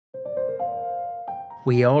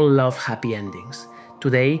We all love happy endings.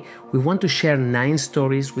 Today, we want to share 9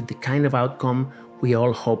 stories with the kind of outcome we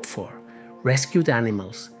all hope for. Rescued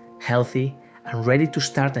animals, healthy and ready to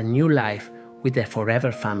start a new life with their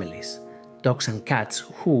forever families. Dogs and cats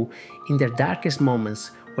who, in their darkest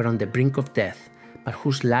moments, were on the brink of death, but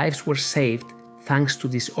whose lives were saved thanks to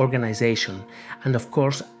this organization and, of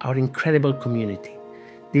course, our incredible community.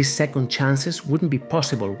 These second chances wouldn't be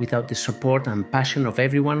possible without the support and passion of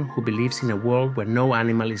everyone who believes in a world where no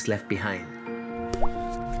animal is left behind.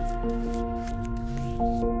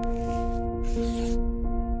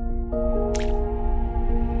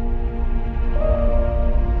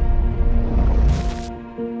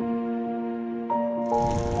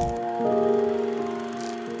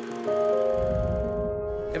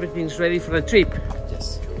 Everything's ready for a trip.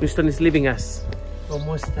 Yes. Winston is leaving us.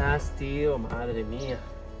 ¿Cómo estás, tío? Madre mía.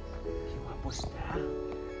 Qué guapo está. Qué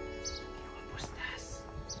guapo estás.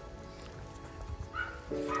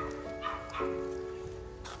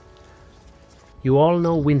 You all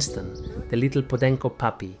know Winston, the little Podenco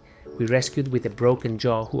puppy we rescued with a broken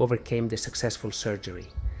jaw who overcame the successful surgery.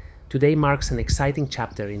 Today marks an exciting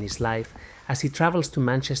chapter in his life as he travels to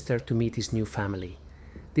Manchester to meet his new family.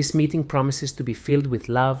 This meeting promises to be filled with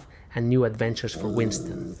love and new adventures for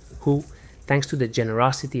Winston, who, thanks to the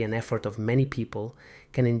generosity and effort of many people,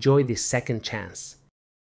 can enjoy this second chance.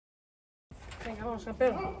 Venga, vamos,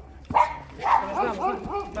 campeón.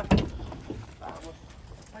 Vamos.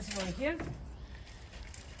 Here.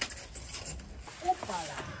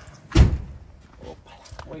 Ópala.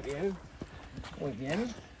 Ópala. Muy bien. Muy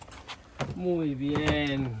bien. Muy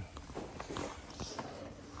bien.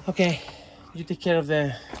 Okay. You take care of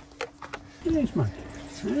the... There's my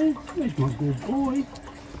good boy.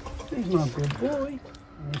 There's my good boy.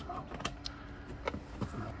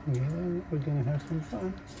 Yeah, we're going to have some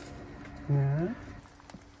fun. Yeah.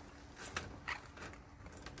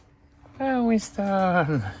 Oh,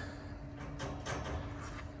 Winston.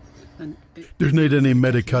 Do you need any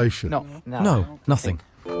medication? No, nothing.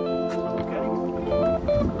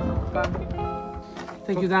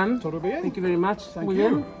 Thank you, Dan. Todo bien. Thank you very much. Thank Muy you.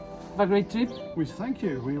 bien. Have a great trip. We thank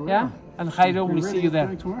you. We will. Yeah? And Jairo, we'll see you there.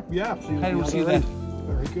 Yeah, Jairo, we'll see you there.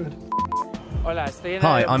 Very good. Hola, estoy en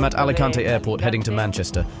Hi, el I'm at aeropuerto Alicante de Airport heading to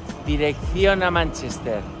Manchester. Dirección a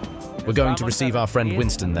Manchester. We're going to receive our friend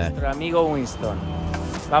Winston there. Nuestro amigo Winston.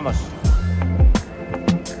 Vamos.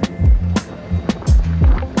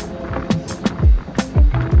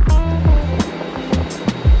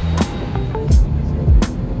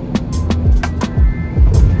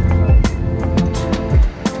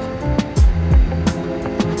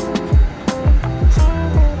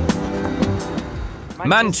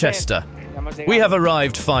 Manchester! We have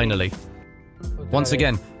arrived finally. Once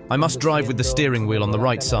again, I must drive with the steering wheel on the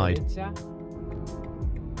right side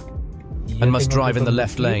and must drive in the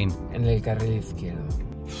left lane.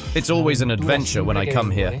 It's always an adventure when I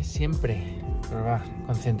come here. This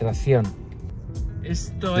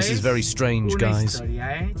is very strange, guys.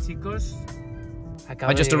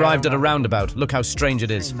 I just arrived at a roundabout. Look how strange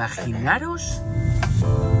it is.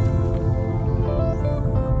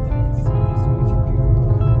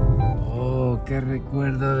 Qué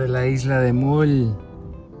recuerdo de la isla de Mull.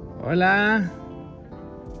 Hola.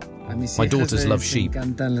 A mis My daughters love les sheep.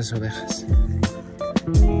 encantan las ovejas.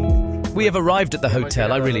 We have arrived at the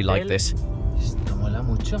hotel. I really like this. Esto mola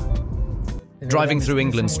mucho. Driving through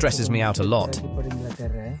England stresses me out a lot.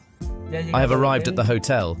 I have arrived at the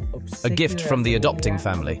hotel, a gift from the adopting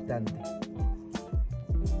family.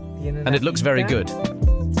 And it looks very good.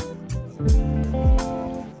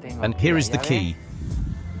 And here is the key.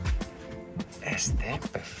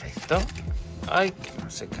 Perfecto. Ay, que no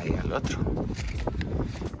se caiga el otro.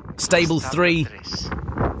 Stable 3.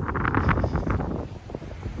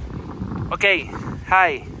 Okay,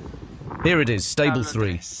 hi. Here it is, stable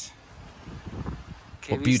 3.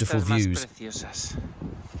 What beautiful views.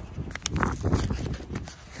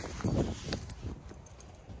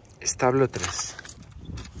 Establo 3.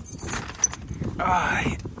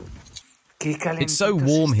 Ay, qué calentito. It's so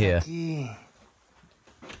warm here.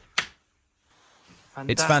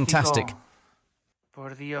 It's fantastic.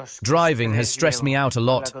 Driving has stressed me out a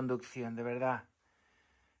lot.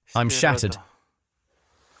 I'm shattered.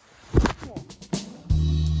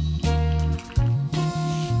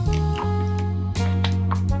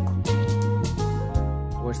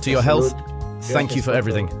 To your health, thank you for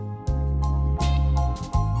everything.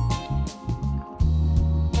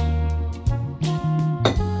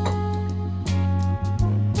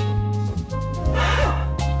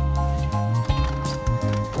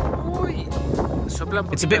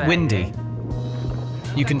 It's a bit windy.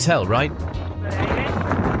 You can tell, right?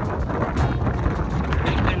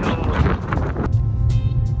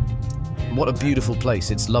 What a beautiful place.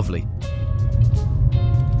 It's lovely.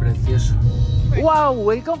 Precioso. Wow,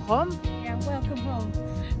 welcome home. Yeah, welcome home.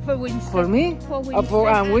 For Winston. For me? For Winston.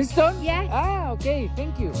 For Winston? Yes. Ah, okay,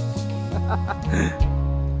 thank you.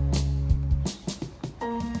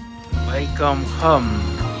 Welcome home.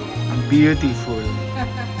 Beautiful.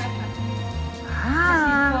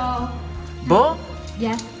 Ah. Bo?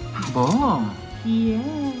 Yeah. Bo. Yeah,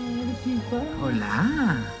 this is Bo.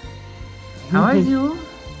 Hola. How are you?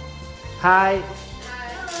 Hi.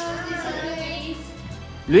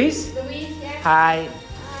 Luis? Louise, yeah. Hi.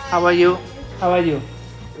 How are you? How are you?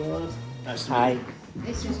 Good. Hi.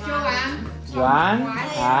 This is Joanne. Joanne?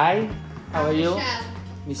 Hi. How are you?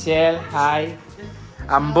 Michelle? Hi.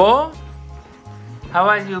 Ambo? How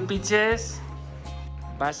are you, Peaches?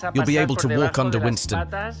 You'll be able to walk under Winston.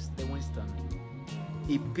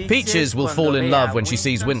 Peaches will fall in love when she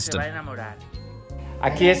sees Winston.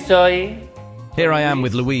 Aquí estoy. Here I am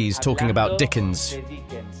with Louise talking about Dickens.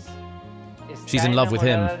 She's in love with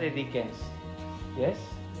him. Yes?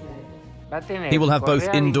 He will have both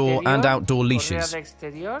indoor and outdoor leashes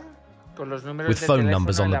with phone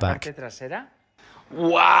numbers on the back.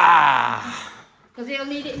 ¡Wow! Because he'll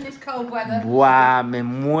need it in this cold weather. ¡Wow! Me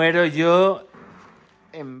muero yo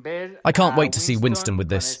en ver. I can't wait to see Winston with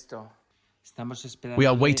this. We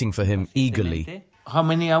are waiting for him eagerly. How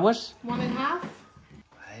many hours? 1.5.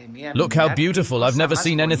 Look how beautiful. I've never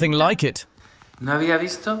seen anything like it. No había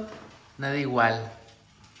visto nada igual.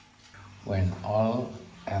 When all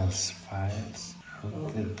else fails,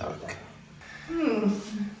 look the dog.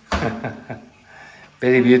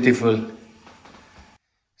 Very beautiful.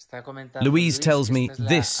 Louise tells me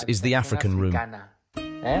this is the African room.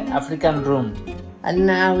 African room. And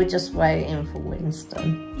now we're just waiting for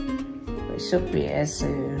Winston. We should be here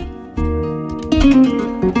soon.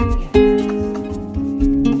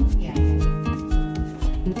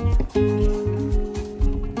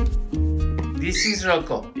 This is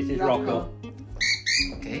Rocco. This is Rocco.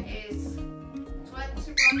 Okay. He's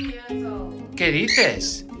 21 years old. ¿Qué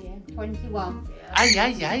dices? Yeah, 21. Ay,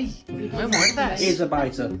 ay, ay. No me muerdas. Here's a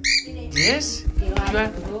biter. Yes? You like You are-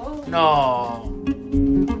 the ball? No.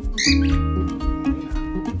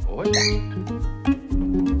 Hola.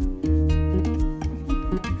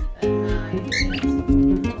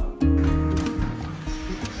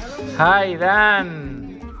 Hi,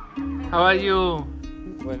 Dan. How are you?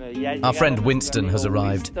 Bueno, ya Our friend llegamos Winston con has nuestro amigo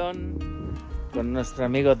arrived. Winston, con nuestro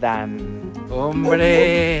amigo Dan.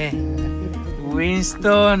 ¡Hombre!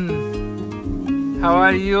 Winston. How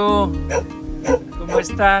are you? ¿Cómo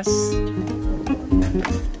estás?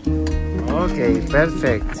 Okay,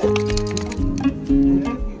 perfect.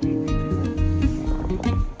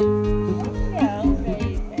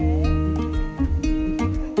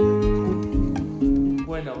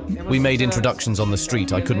 We made introductions on the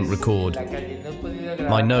street I couldn't record.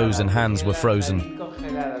 My nose and hands were frozen,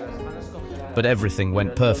 but everything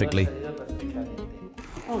went perfectly.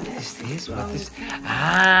 What is this? What is...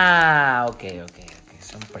 Ah, okay.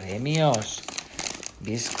 Son premios.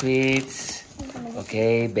 Biscuits.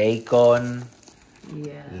 Okay, bacon.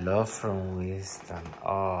 Yeah. Love from Winston.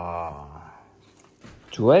 Oh.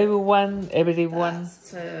 To everyone?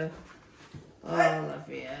 That's to all of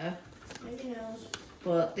you.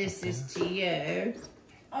 But this is to you.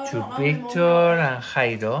 To Victor and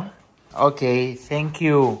Jairo. Okay, thank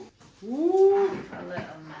you. A little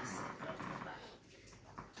message on the back.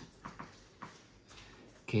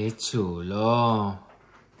 Qué chulo.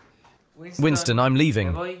 Winston, I'm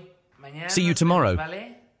leaving. See you tomorrow.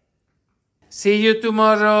 See you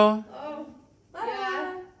tomorrow. Oh,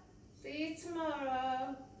 bye. See you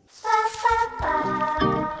tomorrow.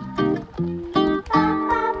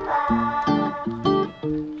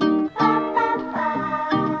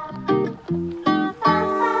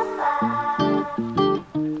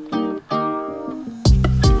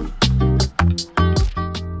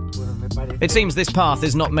 It seems this path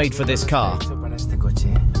is not made for this car. Para este coche.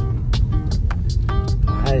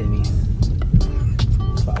 Madre mía.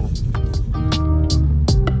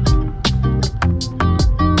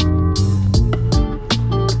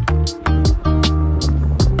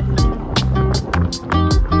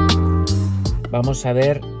 Vamos a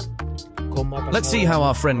ver cómo ha pasado. Let's see how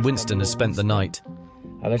our friend Winston has spent the night,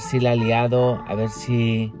 A ver si la ha liado, a ver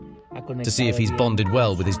si ha conectado to see if he's bien bonded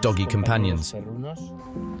well with his con doggy sus companions. compañeros perrunos.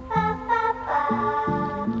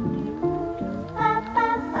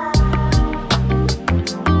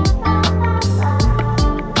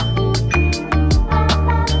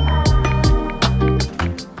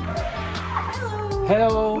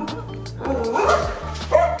 Hello.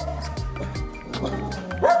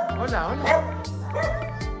 Hola, hola.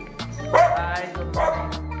 Hi, good morning.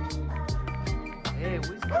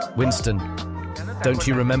 Winston, don't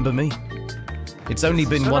you remember me? It's only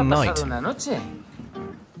been one night.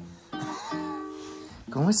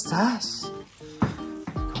 ¿Cómo estás?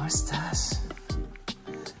 ¿Cómo estás?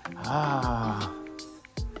 Ah,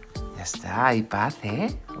 ya está, hay paz,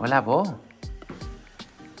 ¿eh? Hola, Bo.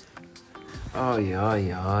 Ay,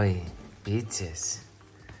 ay, ay, bitches.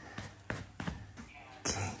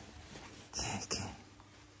 ¿Qué?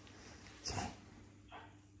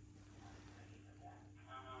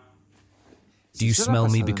 Do you smell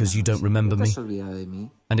me because you don't remember me?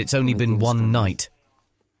 And it's only been one night.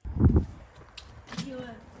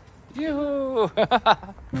 Yoo-hoo!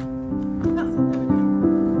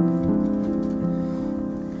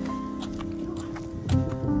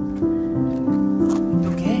 ¿Tú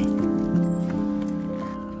qué?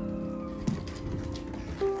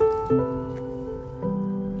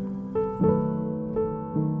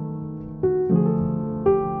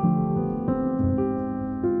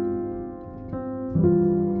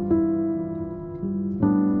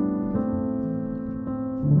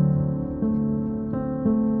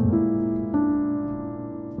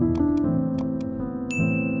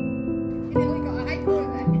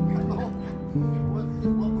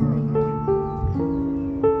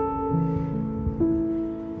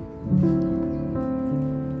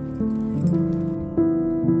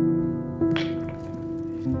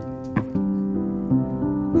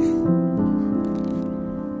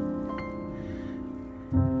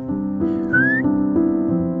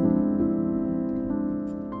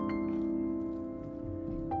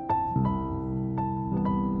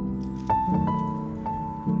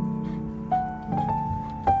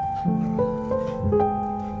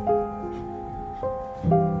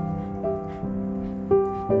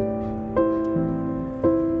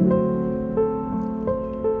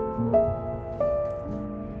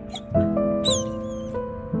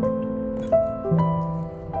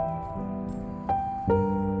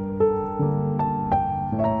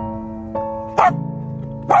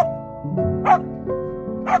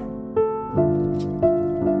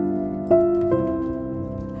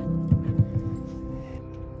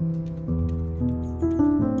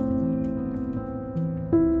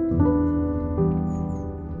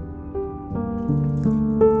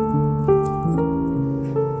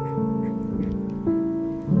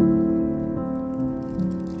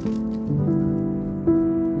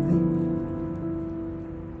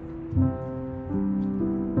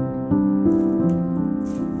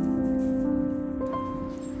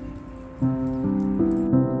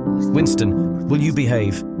 Winston, will you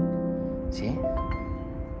behave? ¿Sí?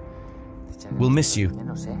 We'll miss you.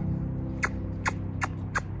 Menos, ¿eh?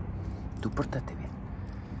 Tú pórtate bien.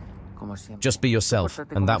 Como siempre. Just be yourself,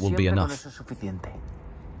 Pórtate and como that will be siempre, con enough. eso es suficiente.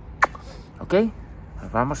 ¿Ok?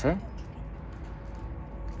 Nos vamos, ¿eh?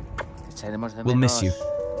 Te echaremos de menos. We'll miss you.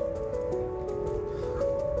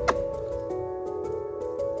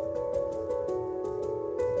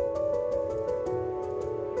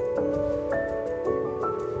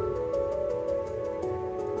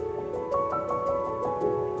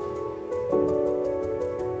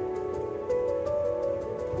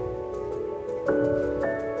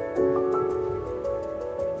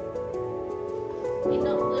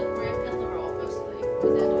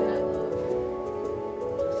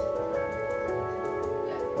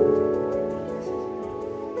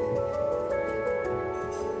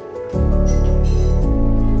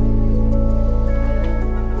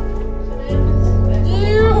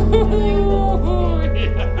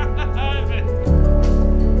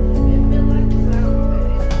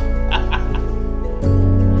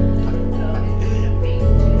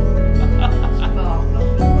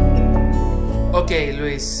 Okay,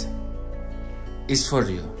 Luis, it's for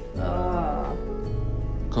you. Oh,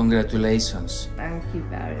 Congratulations. thank you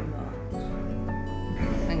very much.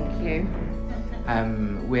 Thank you.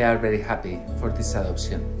 We are very happy for this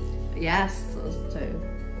adoption. Yes, us too.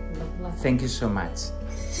 Lovely. Thank you so much.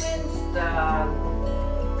 Winston.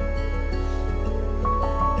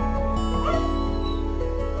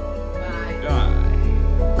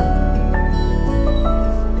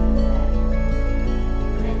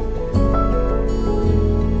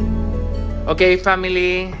 Okay,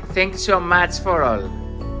 family, thanks so much for all.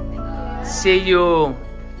 See you.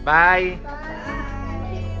 Bye.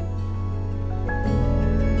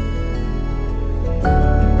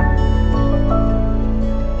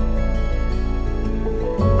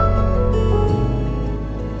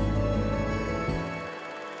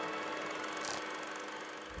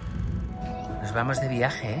 Nos vamos de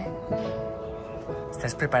viaje, ¿eh?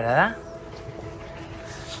 ¿Estás preparada?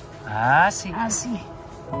 Ah, sí. Ah, sí.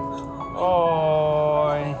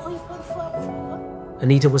 Oh.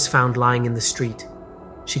 Anita was found lying in the street.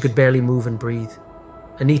 She could barely move and breathe.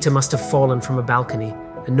 Anita must have fallen from a balcony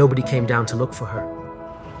and nobody came down to look for her.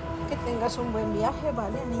 Que tengas un buen viaje,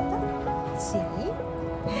 ¿vale, Anita? Sí.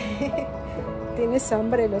 Tienes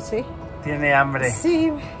hambre, lo sé. Tiene hambre. Sí,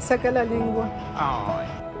 saca la lengua. Ay.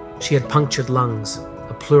 She had punctured lungs,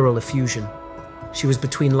 a pleural effusion. She was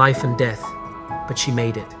between life and death, but she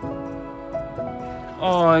made it.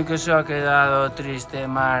 Ay, que se ha quedado triste,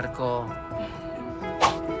 Marco.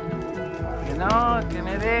 Que no, que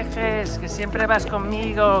me dejes, que siempre vas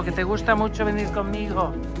conmigo, que te gusta mucho venir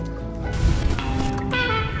conmigo.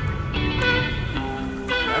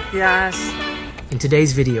 Gracias. In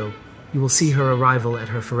today's video, you will see her arrival at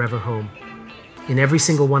her forever home. In every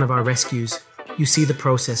single one of our rescues, you see the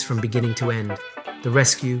process from beginning to end. The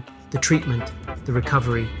rescue, the treatment, the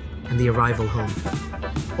recovery, and the arrival home.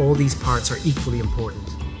 All these parts are equally important.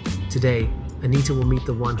 Today, Anita will meet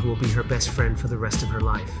the one who will be her best friend for the rest of her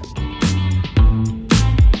life.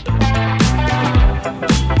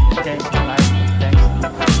 Okay, bye. Thanks.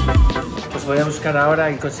 Pues voy a buscar ahora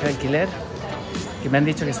el coche de alquiler, que me han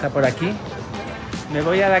dicho que está por aquí. Me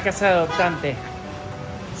voy a la casa de adoptante.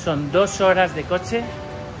 Son 2 horas de coche.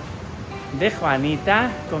 Dejo a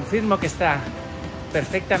Anita, confirmo que está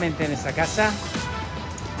perfectamente en esa casa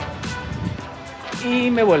y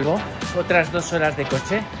me vuelvo. Otras 2 horas de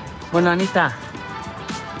coche. Bueno, Anita.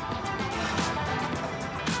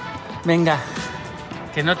 Venga,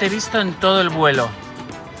 que no te he visto en todo el vuelo.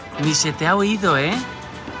 Ni se te ha oído, ¿eh?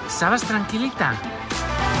 ¿Estabas tranquilita?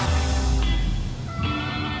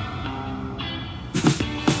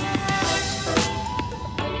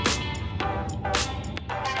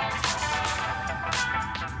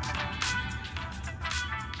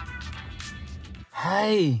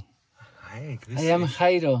 Hi. Hi, grüß I am dich.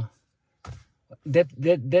 Jairo.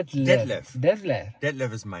 Detlef. Detlef.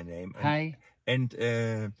 Detlef is my name. Hi. And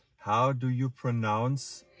how do you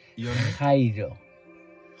pronounce your name? Jairo.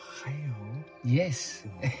 Jairo? Yes.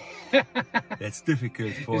 That's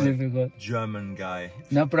difficult for It's difficult. a German guy.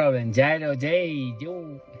 No problem. Jairo,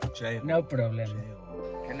 Jairo. Jairo. No problem.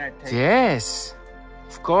 Jairo. Can I take Yes.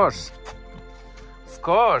 Of course. Of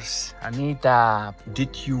course. Anita.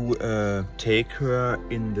 Did you take her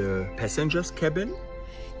in the passenger's cabin?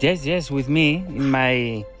 Yes, with me in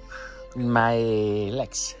my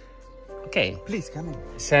legs. Okay. Please come in.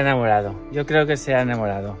 Se ha enamorado. Yo creo que se ha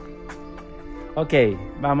enamorado. Ok,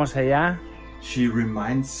 vamos allá. She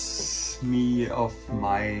reminds me of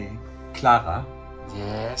my Clara.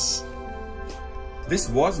 Yes. This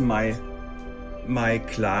was my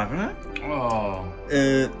Clara. Oh.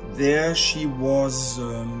 There she was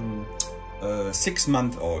 6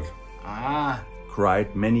 months old. Ah.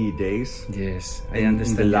 Cried many days. Yes, I In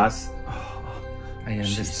understand. the last, I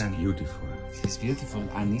understand. she's beautiful. She's beautiful,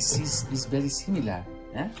 and it's very similar.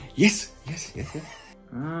 Eh? Yes.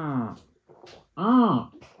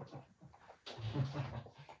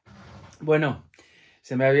 Bueno,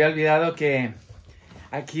 se me había olvidado que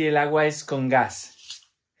aquí el agua es con gas.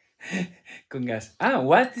 Con gas. Ah,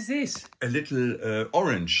 what is this? A little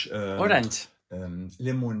orange. Orange.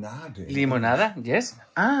 Limonade. Limonada, yes.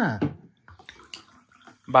 Ah.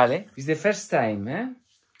 Vale, it's the first time, eh?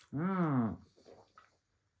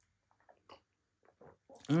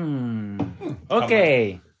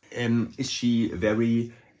 Okay. Is she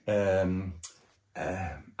very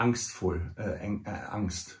angstful?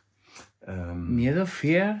 Angst. Miedo,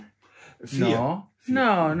 fear? Fear.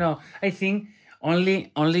 No. I think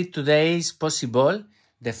only today is possible.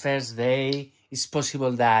 The first day is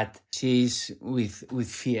possible that she's with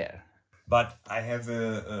fear. But I have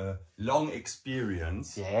a long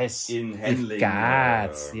experience. Yes. In handling with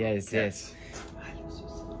cats. Yes. cats.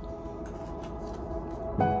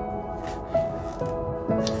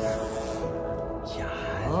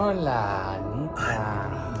 Hola, Anita.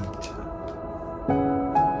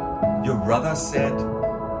 Your brother said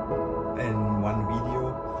in one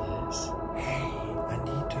video, Yes. "Hey,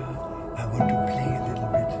 Anita, I want to play a little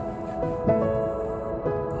bit."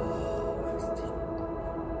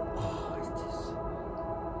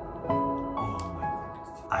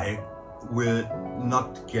 I will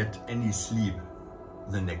not get any sleep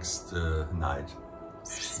the next night.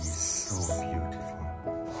 She's so beautiful.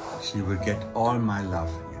 She will get all my love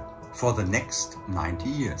here for the next 90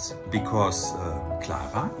 years because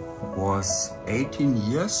Clara was 18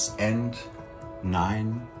 years and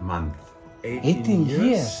 9 months. 18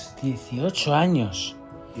 years. 18 años.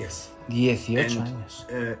 Yes. 18 And, años.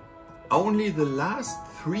 Only the last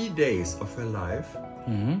 3 days of her life,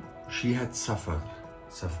 she had suffered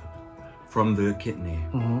from the kidney.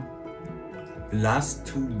 The last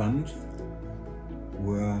 2 months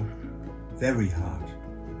were very hard.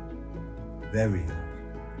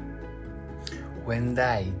 When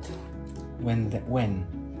died? When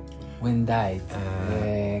died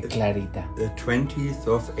Clarita? The 20th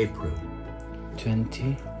of April.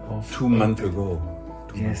 20 of 2 months ago.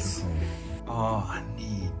 Yes. Oh,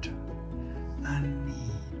 Anita.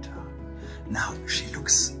 Now she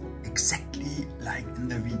looks exactly like in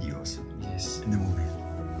the videos. Yes. In the movie.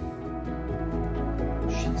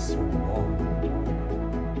 She's so warm.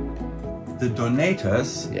 The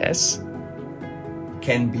donators, yes,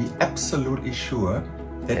 can be absolutely sure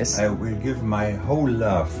that yes, I will give my whole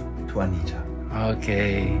love to Anita.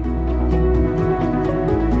 Okay.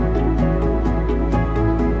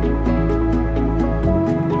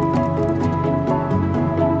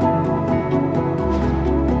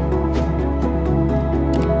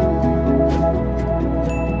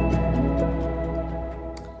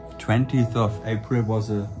 20th of April was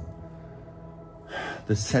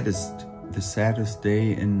the saddest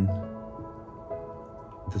day in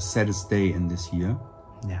this year.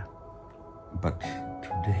 Yeah. But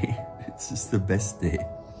today, this is the best day.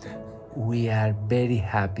 We are very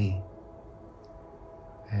happy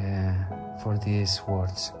for these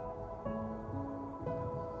words.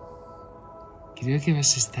 Creo que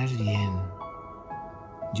vas a estar bien.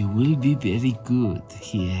 You will be very good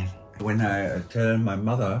here. When I tell my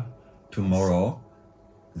mother tomorrow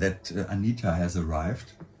that Anita has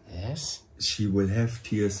arrived, yes, she will have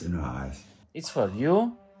tears in her eyes. It's for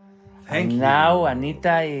you. Thank you. Now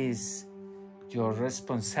Anita is your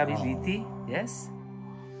responsibility, yes?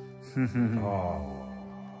 Oh.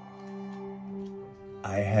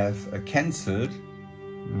 I have cancelled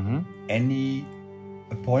any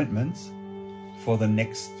appointments for the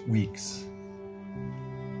next weeks.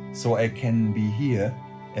 So I can be here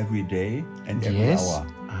every day and every hour.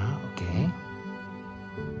 Ah, okay.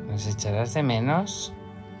 ¿Nos echarás de menos?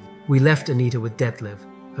 We left Anita with Detlev,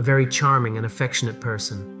 a very charming and affectionate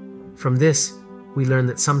person. From this, we learned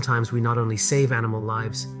that sometimes we not only save animal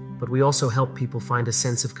lives, but we also help people find a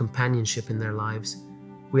sense of companionship in their lives.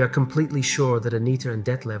 We are completely sure that Anita and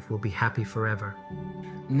Detlev will be happy forever.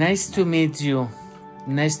 Nice to meet you.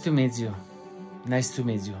 Nice to meet you. Nice to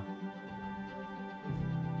meet you.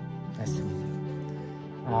 Nice to meet you.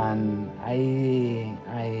 And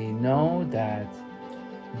I know that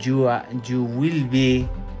you will be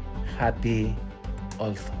happy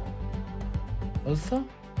also. Also?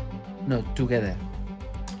 No, together.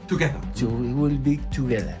 Together. You will be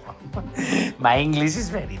together. My English is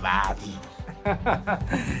very bad.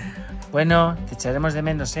 Bueno, te echaremos de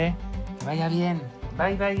menos, ¿eh? Que vaya bien.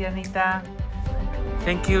 Bye, bye, Anita.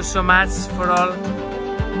 Thank you so much for all.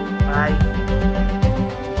 Bye.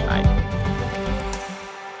 Bye.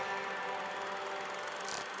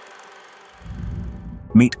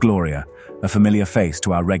 Meet Gloria, a familiar face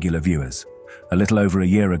to our regular viewers. A little over a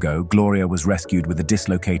year ago, Gloria was rescued with a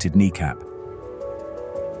dislocated kneecap.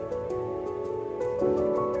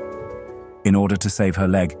 In order to save her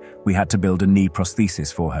leg, we had to build a knee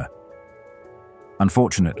prosthesis for her.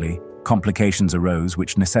 Unfortunately, complications arose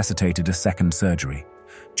which necessitated a second surgery.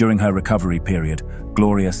 During her recovery period,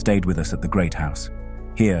 Gloria stayed with us at the Great House.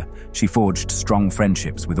 Here, she forged strong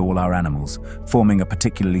friendships with all our animals, forming a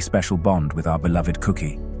particularly special bond with our beloved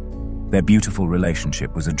Cookie. Their beautiful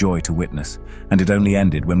relationship was a joy to witness, and it only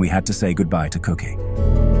ended when we had to say goodbye to Cookie.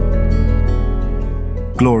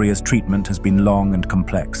 Gloria's treatment has been long and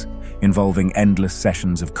complex, involving endless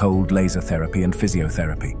sessions of cold laser therapy and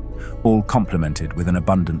physiotherapy, all complemented with an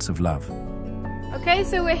abundance of love. Okay,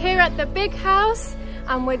 so we're here at the big house,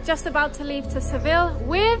 and we're just about to leave to Seville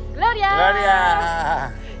with Gloria!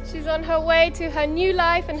 Gloria! She's on her way to her new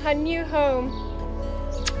life and her new home.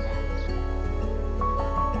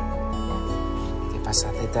 ¿Qué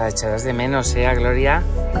pasa, Zeta? Echarás de menos, a Gloria.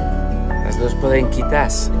 Las dos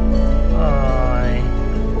podenquitas. Ay.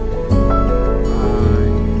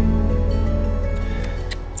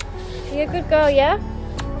 You're a good girl, yeah?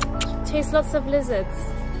 Chase lots of lizards.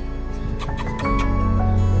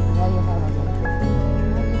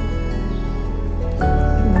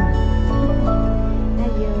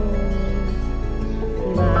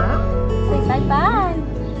 Say bye-bye.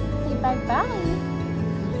 Say bye-bye.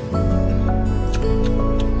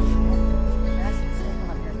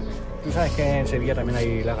 Tú sabes que en Sevilla también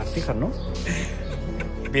hay lagartijas, ¿no?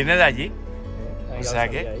 Viene de allí. O sea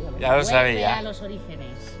que ya lo sabía. A los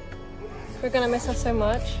orígenes. We're gonna miss her so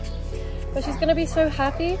much. But she's gonna be so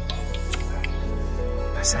happy.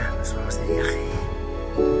 ¿Qué pasa? Nos vamos de viaje.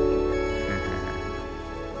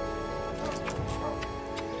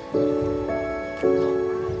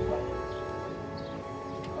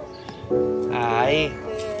 Ahí.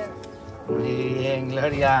 Muy bien,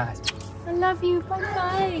 Gloria. I love you.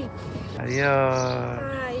 Bye-bye. Adiós.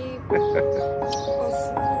 Bye.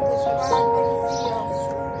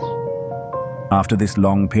 After this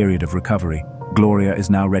long period of recovery, Gloria is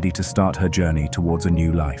now ready to start her journey towards a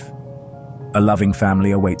new life. A loving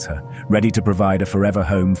family awaits her, ready to provide a forever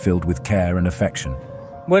home filled with care and affection.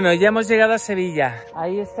 Bueno, ya hemos llegado a Sevilla.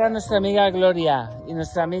 Ahí está nuestra amiga Gloria y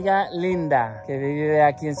nuestra amiga Linda, que vive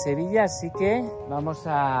aquí en Sevilla, así que vamos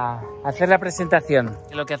a hacer la presentación.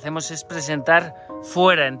 Lo que hacemos es presentar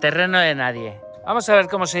fuera, en terreno de nadie. Vamos a ver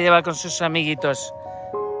cómo se lleva con sus amiguitos.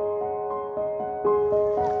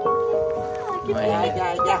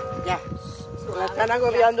 Ya. Se la están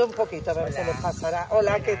agobiando un poquito, a ver si les pasará.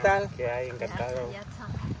 Hola, ¿qué tal? ¿Qué hay? Encantado.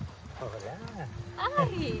 Hola.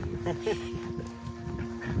 ¡Ay!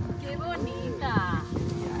 ¡Qué bonita!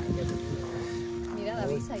 Mira,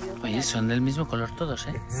 David se ha ido. Oye, son del mismo color todos,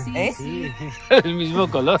 ¿eh? Sí. Sí. El mismo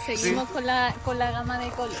color. Seguimos con la gama de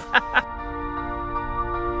color.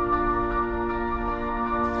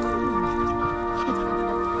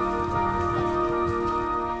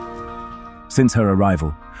 Since her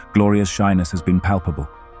arrival, Gloria's shyness has been palpable,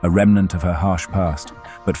 a remnant of her harsh past,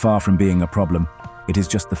 but far from being a problem, it is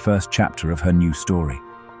just the first chapter of her new story.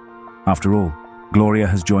 After all, Gloria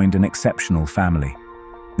has joined an exceptional family.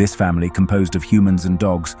 This family, composed of humans and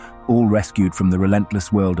dogs, all rescued from the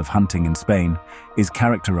relentless world of hunting in Spain, is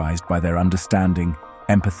characterized by their understanding,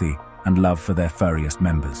 empathy, and love for their furriest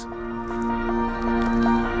members.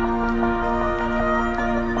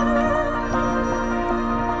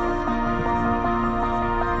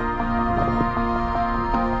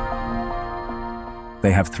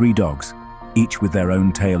 They have 3 dogs, each with their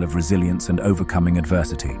own tale of resilience and overcoming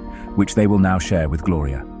adversity, which they will now share with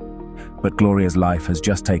Gloria. But Gloria's life has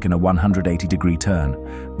just taken a 180-degree turn.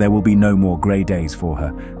 There will be no more grey days for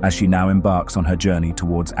her as she now embarks on her journey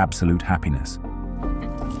towards absolute happiness.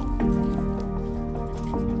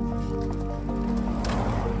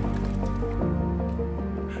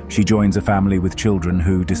 She joins a family with children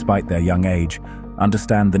who, despite their young age,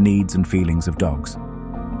 understand the needs and feelings of dogs.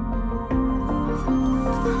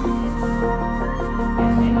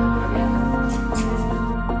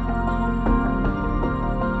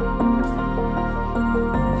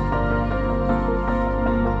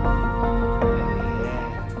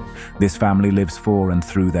 This family lives for and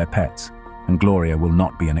through their pets, and Gloria will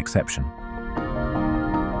not be an exception.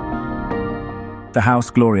 The house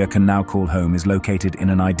Gloria can now call home is located in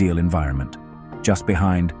an ideal environment. Just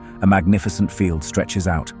behind, a magnificent field stretches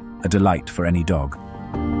out, a delight for any dog.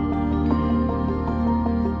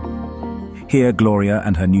 Here, Gloria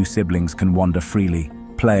and her new siblings can wander freely,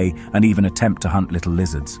 play, and even attempt to hunt little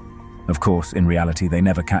lizards. Of course, in reality, they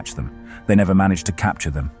never catch them. They never manage to capture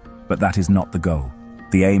them, but that is not the goal.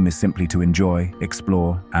 The aim is simply to enjoy,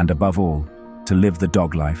 explore, and above all, to live the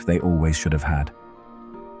dog life they always should have had.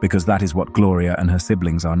 Because that is what Gloria and her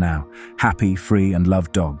siblings are now, happy, free, and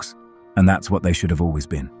loved dogs. And that's what they should have always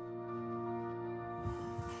been.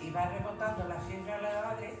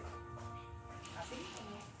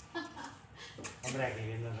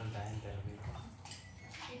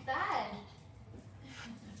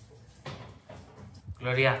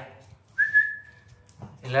 Gloria,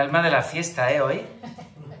 el alma de la fiesta, hoy.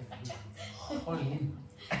 Jolín.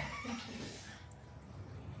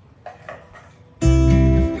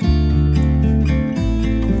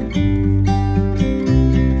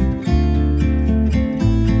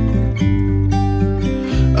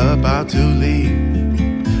 About to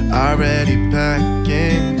leave, already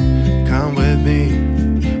packing. Come with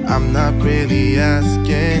me, I'm not really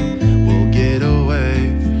asking. We'll get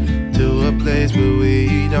away to a place where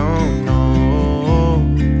we don't know.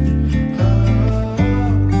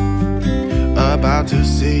 About to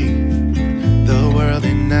see the world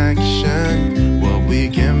in action, what we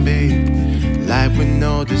can be, life with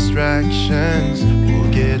no distractions. We'll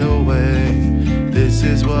get away, this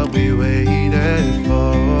is what we waited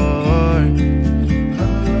for.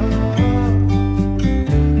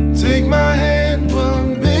 Take my hand, we'll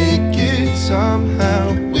make it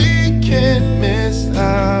somehow. We can't miss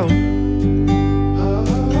out.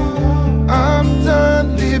 I'm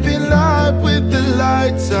done living life with the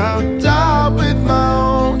lights out, down with my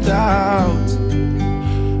own doubts.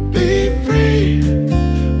 Be free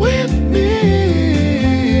with me.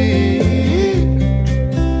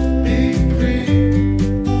 Be free.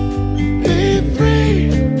 Be free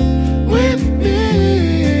with me.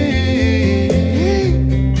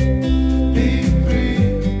 Be free.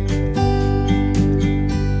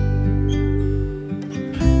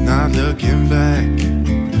 Not looking back,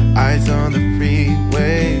 eyes on the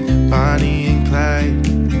freeway, Bonnie and Clyde,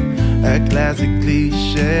 a classic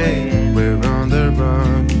cliche. We're on the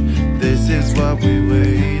run, this is what we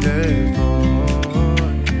waited for.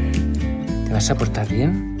 vas a portar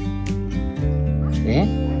bien?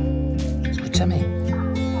 Escúchame.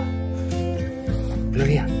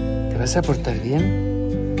 Gloria, ¿te vas a portar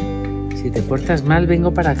bien? Si te portas mal,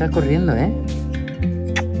 vengo para acá corriendo, ¿eh?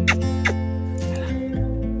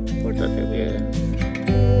 Pórtate bien.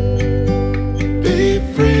 Be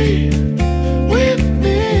free with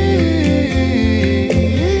me.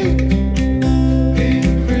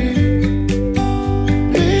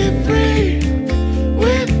 Be free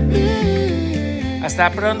with me.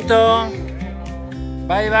 Hasta pronto.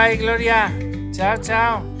 Bye bye, Gloria. Chao,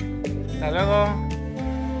 chao. Hasta luego.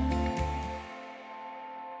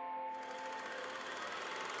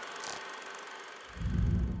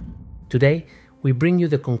 Today, we bring you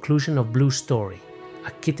the conclusion of Blue's story,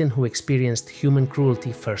 a kitten who experienced human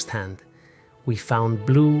cruelty firsthand. We found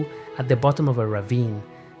Blue at the bottom of a ravine,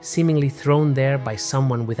 seemingly thrown there by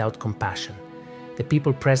someone without compassion. The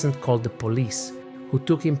people present called the police, who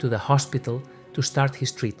took him to the hospital to start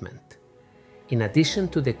his treatment. In addition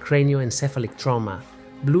to the cranioencephalic trauma,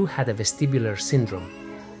 Blue had a vestibular syndrome,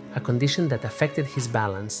 a condition that affected his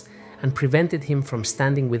balance and prevented him from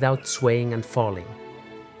standing without swaying and falling.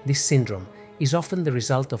 This syndrome is often the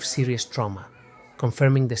result of serious trauma,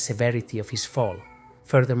 confirming the severity of his fall.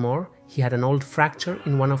 Furthermore, he had an old fracture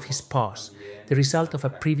in one of his paws, the result of a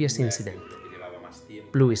previous incident.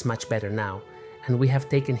 Blue is much better now, and we have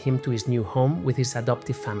taken him to his new home with his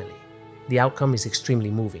adoptive family. The outcome is extremely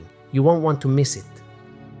moving. You won't want to miss it.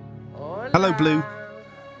 Hello, Blue.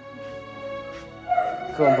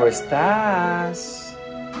 ¿Cómo estás?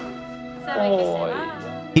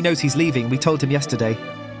 He knows he's leaving. We told him yesterday.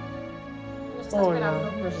 Hola,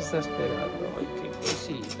 nos está esperando. Ay, qué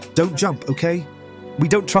cosita. Don't jump, okay? We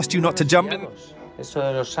don't trust you not to jump. Eso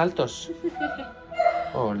de los saltos.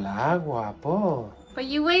 Hola, guapo. Are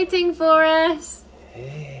you waiting for us?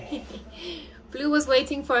 Blue was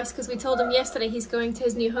waiting for us because we told him yesterday he's going to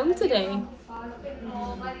his new home today.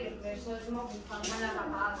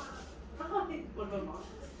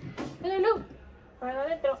 Hello, para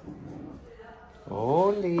adentro.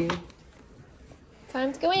 Oli.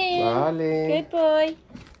 Time to go in. Vale. Good boy.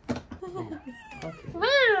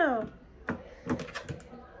 Wow.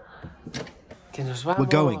 Que nos vamos. We're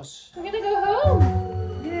going. We're gonna go home.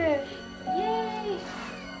 Yeah. Yay.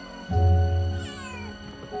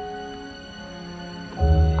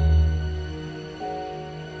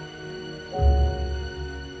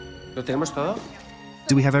 ¿Lo tenemos todo?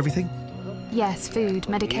 Do we have everything? Yes, food,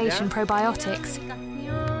 medication, probiotics.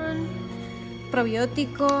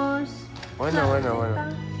 Probióticos. Bueno.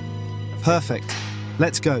 Perfect.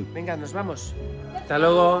 Let's go. Venga, nos vamos. Hasta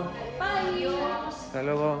luego. Bye. Hasta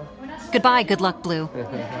luego. Goodbye, good luck, Blue.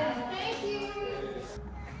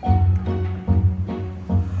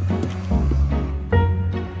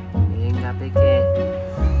 Venga, Peque.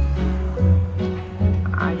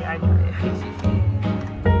 Ay, no dejes.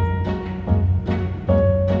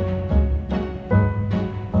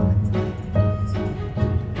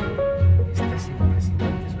 Estas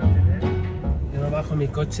impresionantes va a tener. Yo bajo mi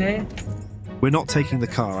coche. We're not taking the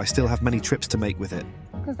car. I still have many trips to make with it.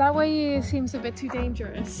 Because that way seems a bit too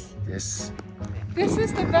dangerous. Yes. This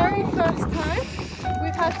is the very first time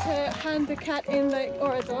we've had to hand a cat in,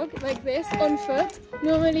 or a dog, like this, on foot.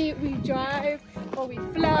 Normally we drive, or we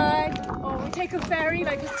fly, or we take a ferry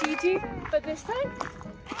like with Gigi, but this time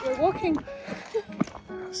we're walking.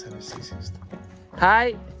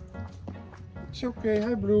 Hi. It's okay.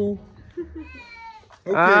 Hi, Blue. Okay.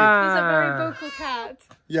 He's a very vocal cat.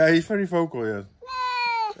 Yeah, he's very vocal, yeah.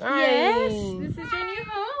 Yes, this is your new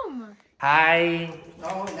home. Hi.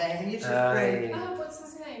 Oh, nee, niet zo Hi. vreemd. Oh, what's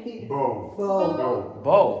his name? Bo.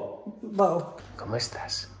 ¿Cómo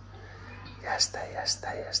estás? Ya está.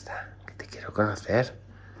 Que te quiero conocer.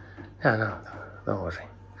 No, don't worry.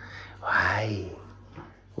 Ay.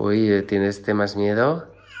 Uy, ¿tienes más miedo?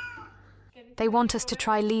 They want us to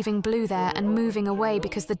try leaving Blue there and moving away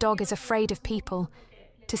because the dog is afraid of people,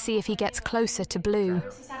 to see if he gets closer to Blue.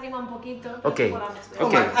 Okay.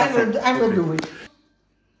 I will do it.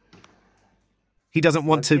 He doesn't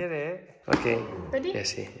want to. Okay. Ready?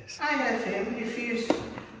 Yes. I have him if he's...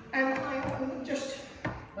 I'm just...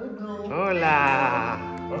 Hola.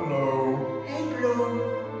 Hello. Hey, Blue.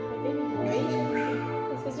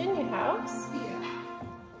 This is your new house?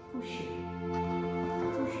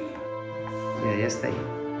 Mira, ya está ahí.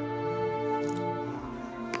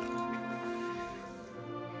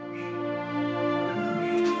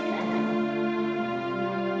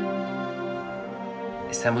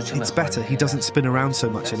 Está mucho It's mejor. better. He doesn't spin around so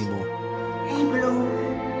much anymore. Hey, Blue.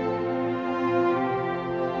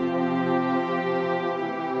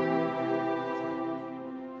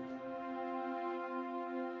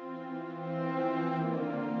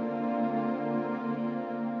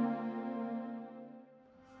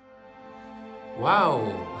 Wow.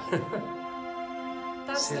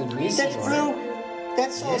 That's the Still green. That's missing, blue. right?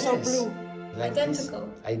 That's also Yes. blue. Like Identical.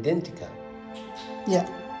 this. Identical. Yeah.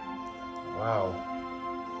 Wow.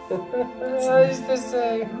 It's the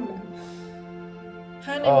same.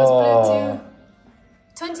 Her name was blue too.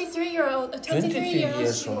 23-year-old. 23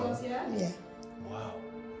 years she old. was, yeah. Yeah. Wow.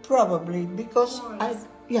 Probably because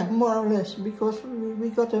more or less because we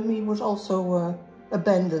got him. He was also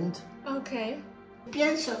abandoned. Okay.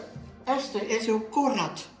 Pienso, este es un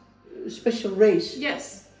Korat, special race.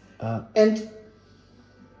 Yes. And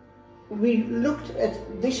we looked at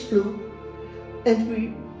this blue, and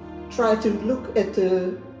we tried to look at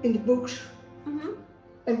in the books,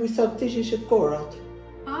 and we thought this is a Korat.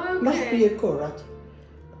 Okay. Must be a Korat.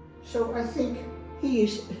 So I think he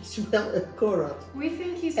is as well a Korat. We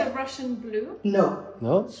think he's a Russian blue. No.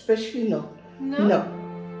 No? Especially not. No? No.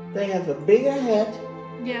 They have a bigger head,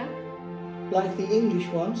 Yeah. like the English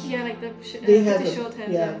ones. Yeah, like the short hair.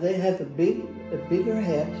 Yeah, they have a bigger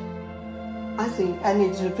head. I think, and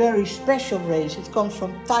it's a very special race. It comes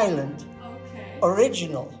from Thailand. Okay.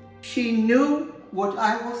 Original. She knew what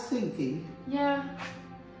I was thinking. Yeah.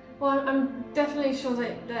 Well, I'm definitely sure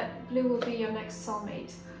that Blue will be your next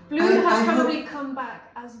soulmate. Blue I has hope- probably come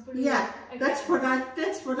back as Blue. Yeah, that's what I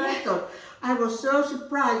thought. I was so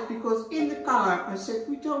surprised because in the car I said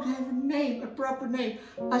we don't have a name, a proper name.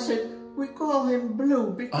 I said we call him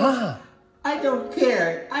Blue because I don't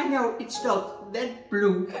care. I know it's not that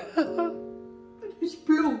blue, but it's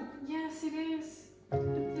blue. Yes, it is.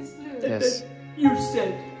 It's Blue. Yes. You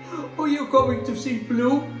said, "Oh, you're going to see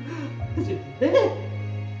Blue?" I said, "Eh?"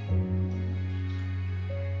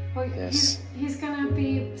 Well, Yes. he's gonna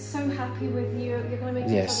be so happy with you. You're gonna make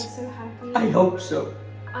Yes. each other so happy. I hope so.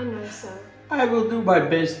 I know so. I will do my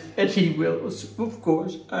best, and he will, of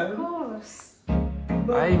course. Of course.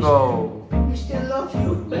 Ivo. We still love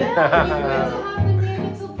you. Yeah, you're going to have a new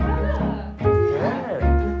little brother.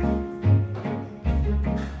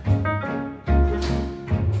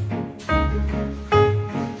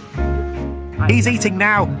 He's eating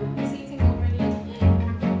now. He's eating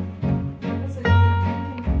already.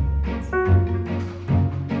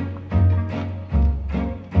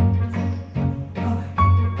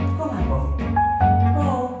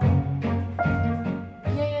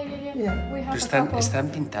 Yeah. We have a couple.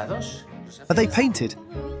 ¿Están pintados? Are they painted?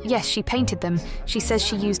 Yes, she painted them. She says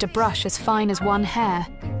she used a brush as fine as one hair.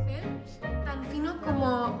 Tan fino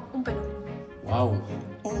como un pelo. Wow.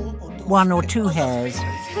 One or two hairs.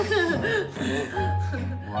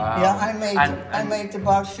 Wow. Yeah, I made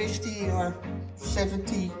about 50 or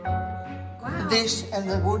 70. Wow. This and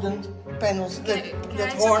the wooden panels that Que ha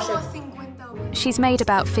hecho horse. como 50 o She's made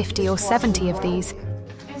about 50 or 70 of these.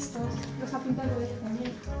 estos. Los ha pintado ella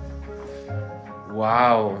también.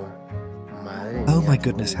 Wow. Madre Oh mía, my qué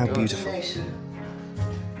goodness, how bonitos. beautiful.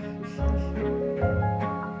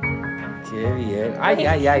 Qué bien. Ay,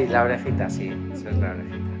 ay, ay, la orejita, sí. Esa es la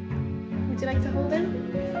orejita. Would you like to hold him?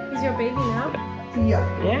 He's your baby now. Yeah.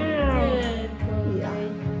 Yeah.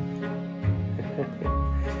 Good.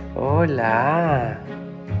 Hola.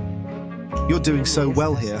 You're doing so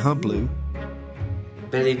well here, huh, Blue?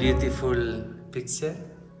 Very beautiful picture.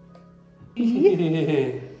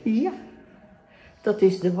 Yeah. Dat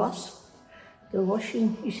is de was. The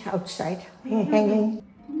washing is outside. Hanging.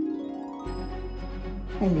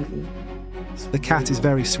 And The cat is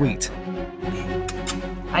very sweet.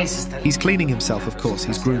 Ahí se está. He's cleaning himself, of course.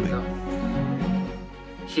 He's grooming.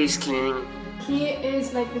 He's cleaning. He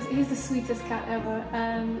is like this, he's the sweetest cat ever,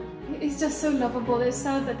 and he's just so lovable. It's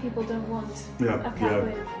sad that people don't want a cat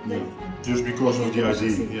with Just because of the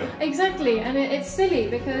ID, yeah. Exactly, and it's silly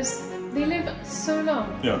because they live so long.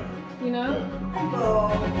 Yeah. You know?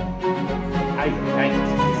 Ay, ay.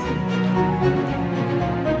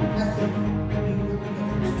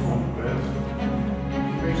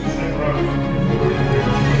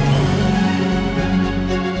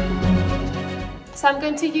 So I'm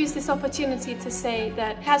going to use this opportunity to say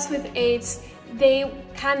that cats with AIDS, they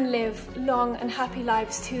can live long and happy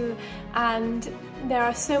lives too, and there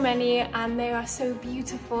are so many and they are so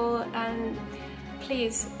beautiful, and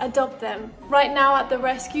please adopt them. Right now at the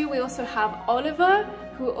rescue we also have Oliver,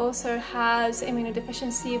 who also has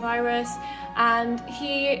immunodeficiency virus, and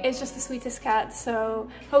he is just the sweetest cat, so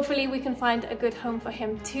hopefully we can find a good home for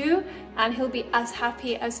him too, and he'll be as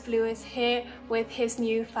happy as Blue is here with his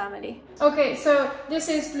new family. Okay, so this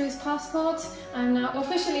is Blue's passport. I'm now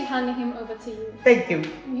officially handing him over to you. Thank you.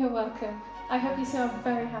 You're welcome. I hope you two are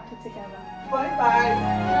very happy together. Bye-bye.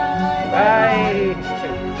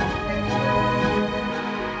 Bye.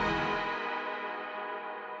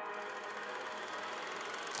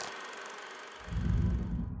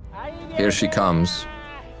 Here she comes.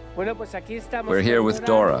 We're here with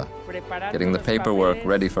Dora, getting the paperwork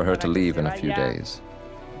ready for her to leave in a few days.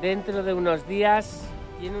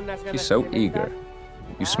 She's so eager.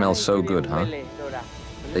 You smell so good, huh?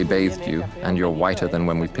 They bathed you, and you're whiter than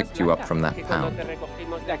when we picked you up from that pound.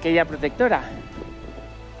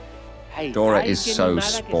 Dora is so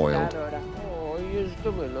spoiled.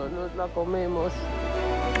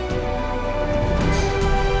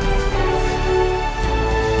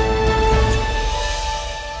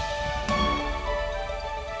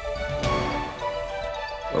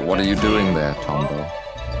 But what are you doing there, Tombo?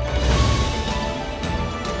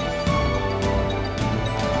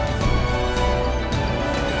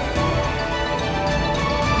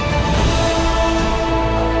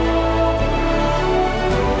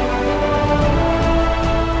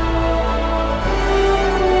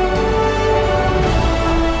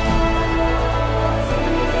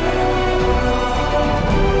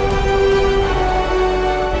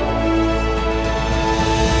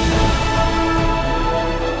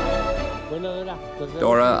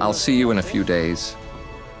 Dora, I'll see you in a few days.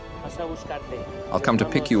 I'll come to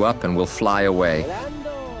pick you up and we'll fly away.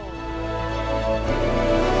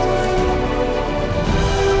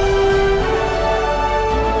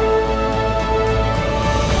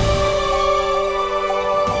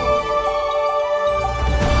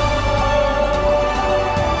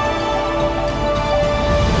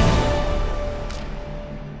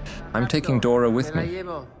 I'm taking Dora with me.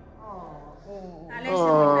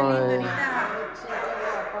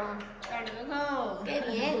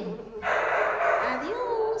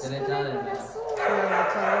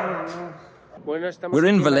 We're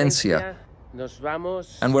in Valencia,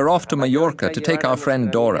 and we're off to Mallorca to take our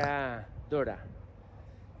friend Dora.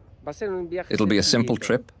 It'll be a simple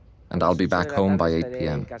trip, and I'll be back home by 8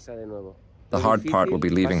 p.m. The hard part will be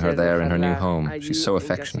leaving her there in her new home. She's so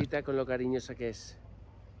affectionate.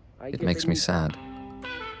 It makes me sad.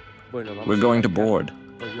 We're going to board.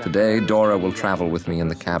 Today, Dora will travel with me in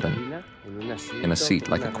the cabin, in a seat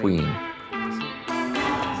like a queen.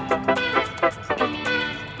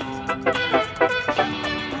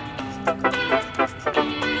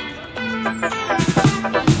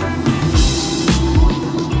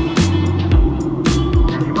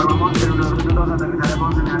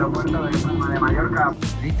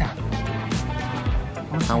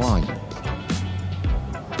 How are you?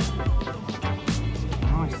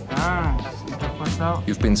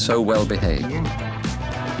 You've been so well behaved.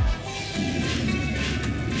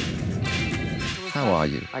 How are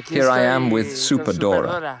you? Here I am with Super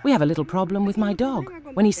Dora. We have a little problem with my dog.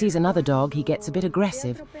 When he sees another dog, he gets a bit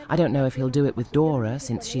aggressive. I don't know if he'll do it with Dora,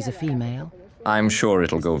 since she's a female. I'm sure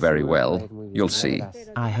it'll go very well. You'll see.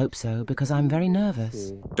 I hope so, because I'm very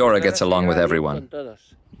nervous. Dora gets along with everyone.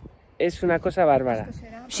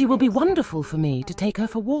 She will be wonderful for me to take her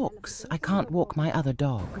for walks. I can't walk my other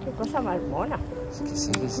dog.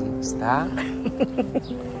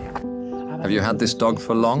 Have you had this dog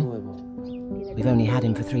for long? We've only had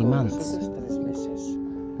him for 3 months.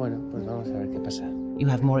 You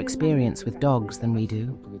have more experience with dogs than we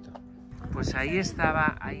do.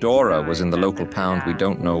 Dora was in the local pound, we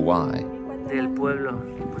don't know why.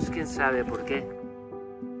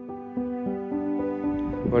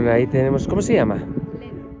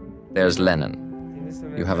 There's Lennon.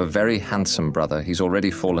 You have a very handsome brother. He's already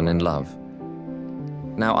fallen in love.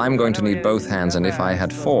 Now I'm going to need both hands, and if I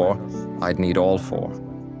had 4, I'd need all 4.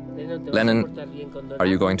 Lennon, are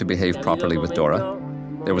you going to behave properly with Dora?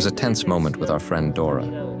 There was a tense moment with our friend Dora.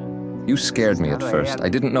 You scared me at first. I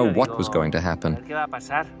didn't know what was going to happen.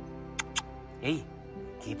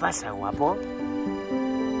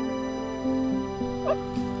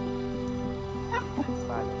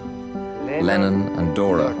 Lennon and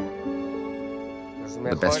Dora,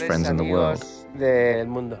 the best friends in the world.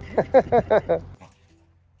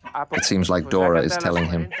 It seems like Dora is telling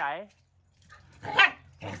him.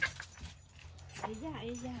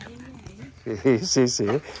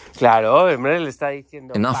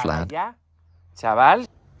 Enough, lad.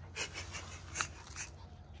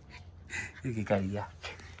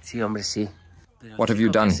 What have you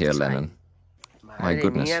done here, Lennon? My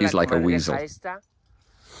goodness, he's like a weasel.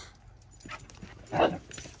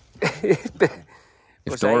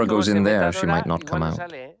 If Dora goes in there, she might not come out.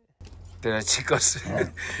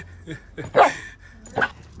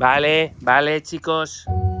 Vale, chicos.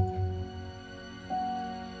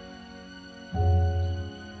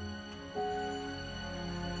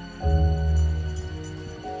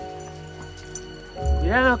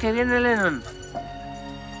 Cuidado, que viene Lennon.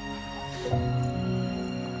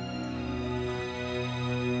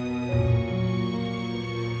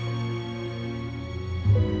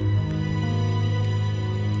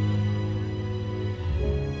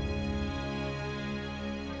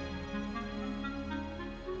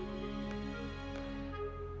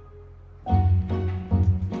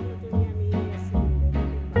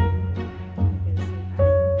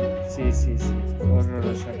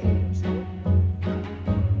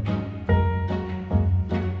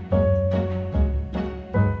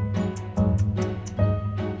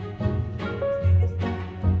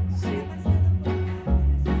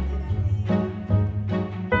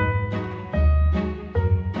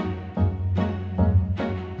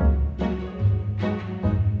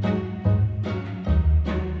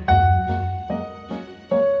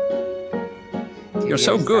 You're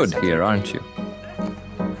so good here, aren't you?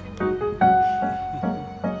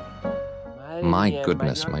 My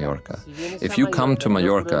goodness, Mallorca. If you come to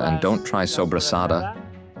Mallorca and don't try sobrasada,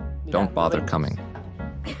 don't bother coming.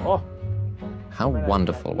 How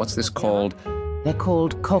wonderful. What's this called? They're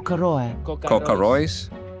called cocaroi. Cocarois?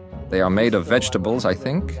 They are made of vegetables, I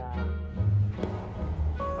think.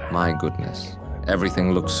 My goodness.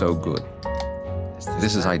 Everything looks so good.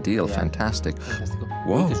 This is ideal, fantastic.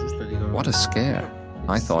 Whoa, what a scare.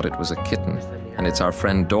 I thought it was a kitten, and it's our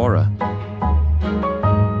friend Dora.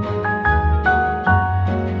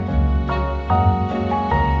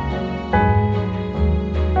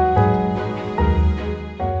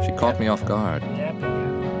 She caught me off guard.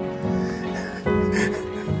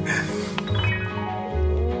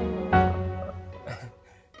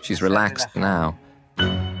 She's relaxed now.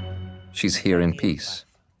 She's here in peace.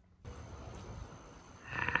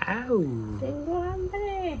 Tengo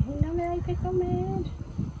hambre, no me dais de comer.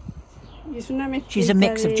 She's a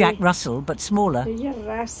mix of Jack Russell, but smaller. Ella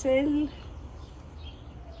Russell.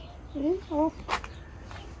 Oh.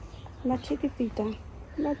 Más chiquitita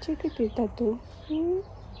tú.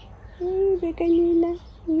 Pequeñina,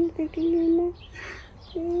 pequeñina.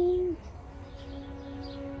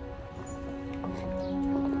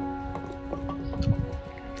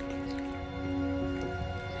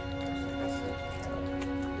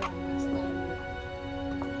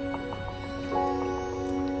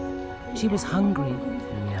 She was hungry.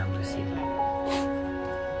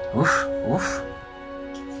 Uf, uf.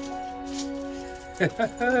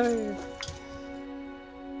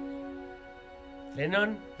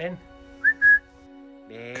 Lennon, ven.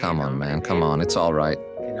 Come on, man, come on, it's all right.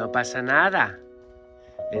 Que no pasa nada.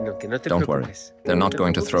 Lennon, que no te Don't worry. preocupes. They're not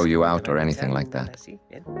going to throw you out or anything like that.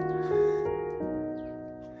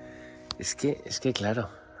 Es que claro,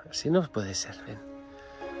 así no puede ser, ven.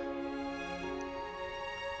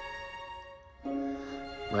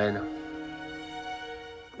 Bueno.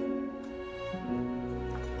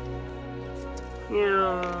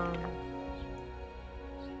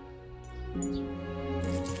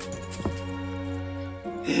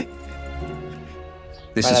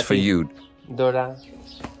 This is for you. Dora.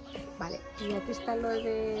 Vale, y aquí está lo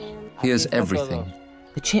de... Here's everything.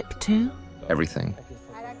 The chip too? Everything.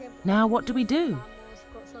 Now what do we do?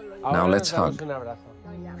 Now let's hug.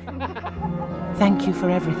 Thank you for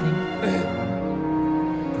everything.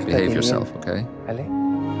 Behave yourself, okay? Vale.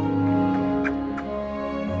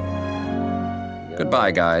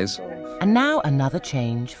 Goodbye, guys. And now another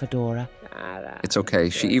change for Dora. It's okay.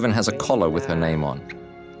 She even has a collar with her name on.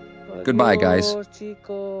 Goodbye, guys.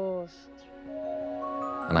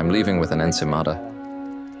 And I'm leaving with an ensaimada.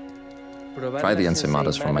 Try the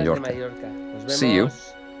ensaimadas from Mallorca. See you.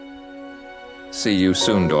 See you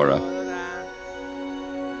soon, Dora.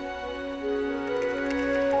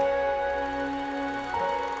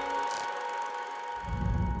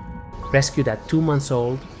 Rescued at 2 months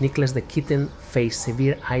old, Nicholas the kitten faced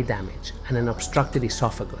severe eye damage and an obstructed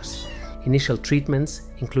esophagus. Initial treatments,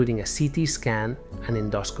 including a CT scan and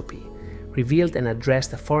endoscopy, revealed and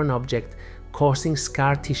addressed a foreign object causing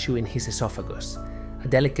scar tissue in his esophagus. A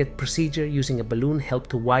delicate procedure using a balloon helped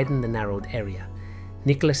to widen the narrowed area.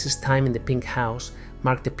 Nicholas's time in the pink house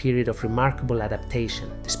marked a period of remarkable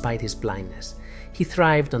adaptation despite his blindness. He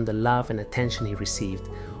thrived on the love and attention he received,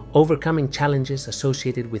 overcoming challenges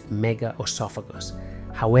associated with mega esophagus.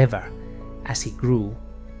 However, as he grew,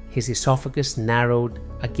 his esophagus narrowed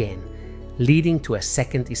again, leading to a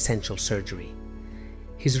second essential surgery.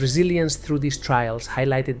 His resilience through these trials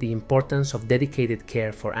highlighted the importance of dedicated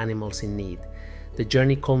care for animals in need. The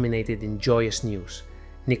journey culminated in joyous news.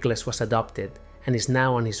 Nicholas was adopted and is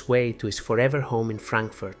now on his way to his forever home in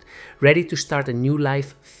Frankfurt, ready to start a new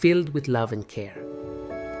life filled with love and care.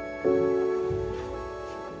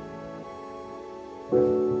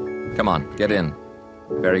 Come on, get in.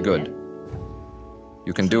 Very good.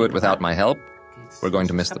 You can do it without my help. We're going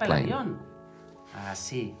to miss the plane.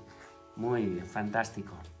 Así. Muy bien,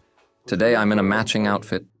 fantástico. Today I'm in a matching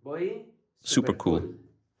outfit. Super cool.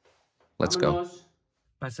 Let's go.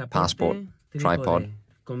 Passport, tripod,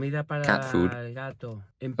 cat food,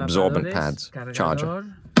 absorbent pads, charger.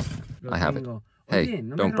 I have it. Hey,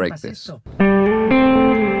 don't break this.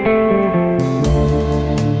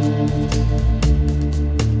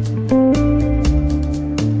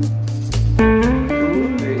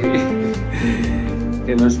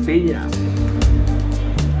 Que nos pilla.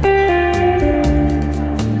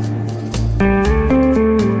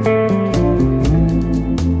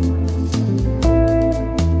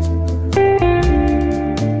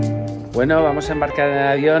 Bueno, vamos a embarcar en el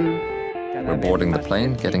avión. We're boarding the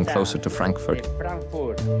plane, getting closer to Frankfurt.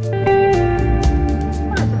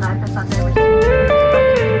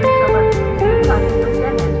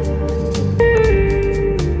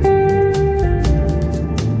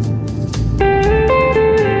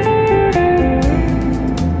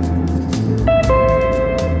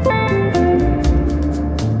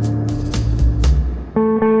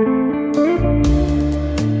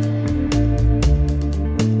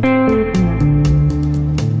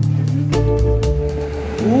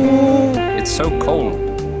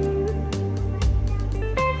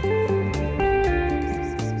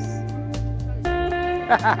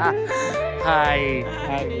 Hi.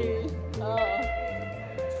 Hi.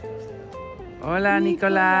 Hola,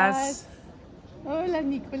 Nicolás. Hola,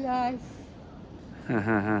 Nicolás.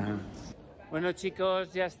 Bueno,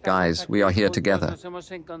 chicos, ya estamos Guys, we are aquí here juntos. together. Nos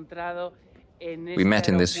hemos encontrado en We met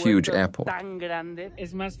in this este huge aeropuerto airport. tan grande.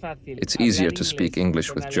 Es más fácil It's hablar easier to inglés speak English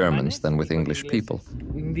con with alemanes Germans than with y con English ingleses. people.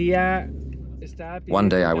 Un día estaba pidiendo One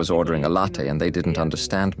day I un was café con ordering a leche, latte and they didn't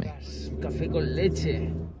understand me. un café con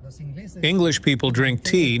leche. English people drink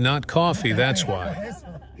tea, not coffee, that's why.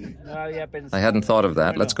 No había pensado. I hadn't thought of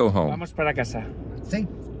that. Bueno, Let's go home. Vamos para casa. Sí.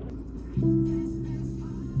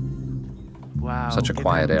 Wow, Such a qué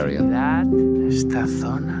quiet area. tranquilidad esta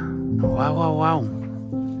zona. Wow, wow, wow.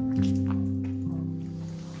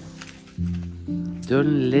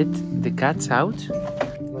 Don't let the cats out.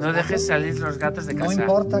 No dejes salir los gatos de casa. No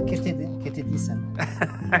importa qué te dicen.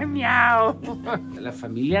 ¡Miau! La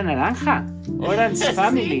familia naranja. Orange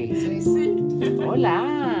Family. Sí, sí.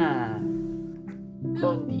 Hola.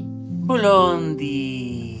 Blondie.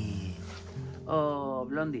 Blondie. Oh,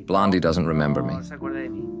 Blondie. Blondie doesn't remember me. No se acuerda de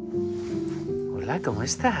mí. Hola, ¿cómo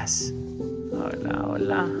estás? Hola,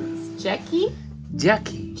 hola. Jackie.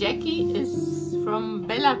 Jackie. Jackie is from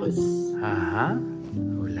Belarus. Ajá.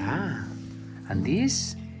 Hola. And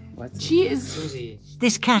this? She is.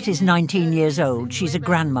 This cat is 19 years old. She's a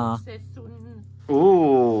grandma.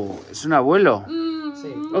 Es un abuelo.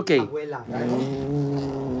 Sí. Ok. Abuela.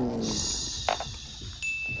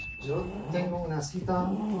 Yo tengo una cita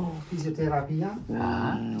fisioterapia.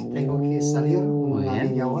 Tengo que salir una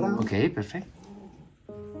media hora. Ok, perfecto.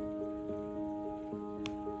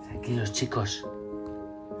 Tranquilos, chicos.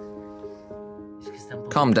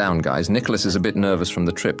 Calm down, guys. Nicholas is a bit nervous from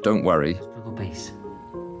the trip. Don't worry. No os preocupéis.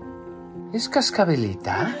 ¿Es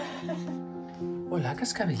Cascabelita? Hola,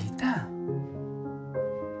 Cascabelita.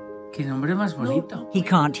 Qué nombre más bonito. He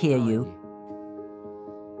can't hear you.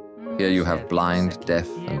 Here you have blind, deaf,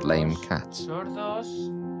 and lame cats. Sordos.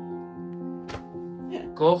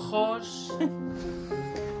 Cojos.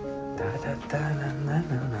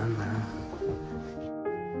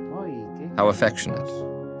 How affectionate.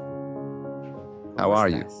 How are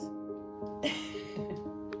you?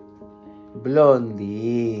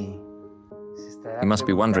 Blondie. He must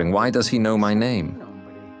be wondering, why does he know my name?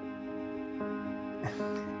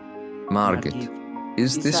 Margit,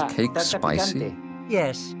 is this cake spicy?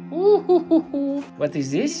 Yes. What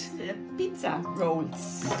is this? Pizza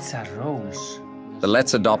rolls. Pizza rolls. The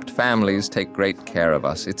Let's Adopt families take great care of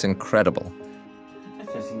us. It's incredible.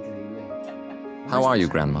 How are you,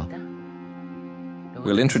 Grandma?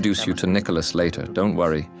 We'll introduce you to Nicholas later. Don't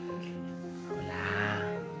worry.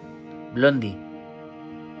 Blondie.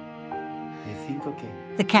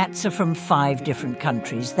 The cats are from 5 different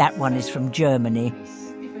countries. That one is from Germany.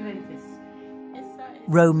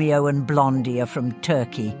 Romeo and Blondie are from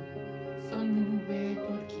Turkey.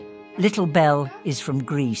 Little Belle is from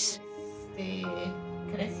Greece.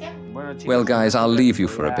 Well, guys, I'll leave you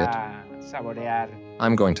for a bit.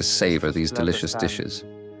 I'm going to savor these delicious dishes.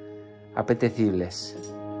 Apetecibles.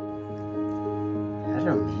 Es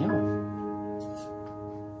Romeo.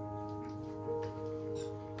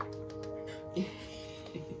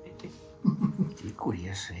 Qué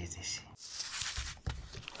curioso es ese.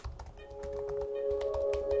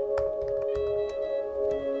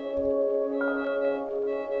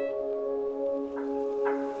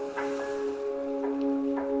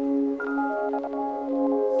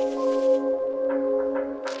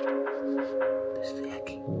 Estoy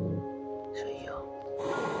aquí. Soy yo.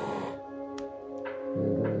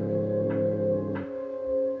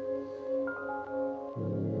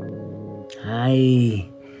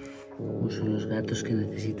 Ay, son los gatos que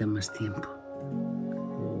necesitan más tiempo.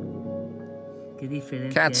 Qué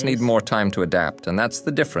diferencia Cats need es. more time to adapt, and that's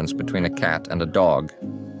the difference between a cat and a dog.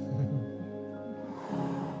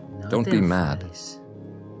 No Don't te be mad. enfades.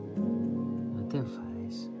 No te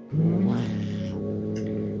enfades.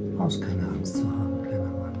 Brauchst keine Angst zu haben, kleiner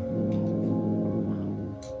Mann.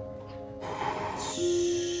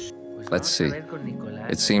 Let's see.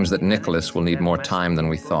 It seems that Nicholas will need more time than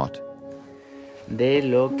we thought. De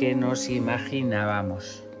lo que nos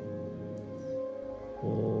imaginábamos.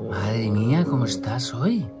 Madre mía, ¿cómo estás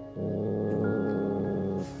hoy?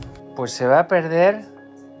 Pues se va a perder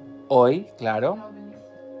hoy, claro.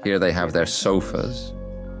 Here they have their sofas,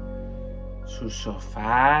 Sus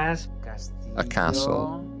sofás, a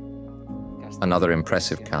castle, another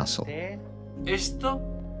impressive castle. Esto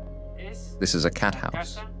es This is a cat house.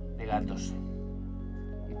 casa de gatos.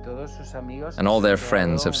 Y todos sus amigos And all their se han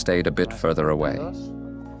friends have quedado stayed a bit further away. todos.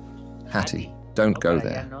 Hattie, don't go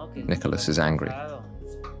there. Nicholas is angry.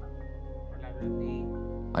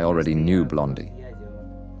 I already knew Blondie.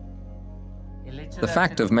 The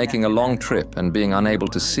fact of making a long trip and being unable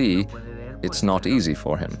to see, it's not easy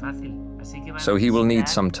for him. So he will need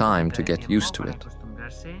some time to get used to it.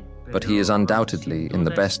 But he is undoubtedly in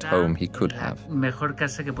the best home he could have.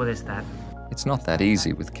 It's not that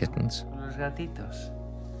easy with kittens.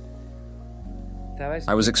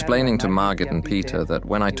 I was explaining to Margit and Peter that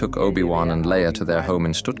when I took Obi-Wan and Leia to their home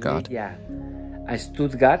in Stuttgart,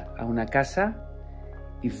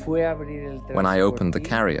 when I opened the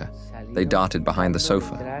carrier, they darted behind the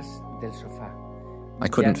sofa. I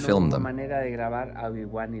couldn't film them.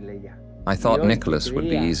 I thought Nicholas would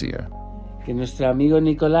be easier. Que nuestro amigo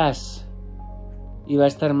Nicolás iba a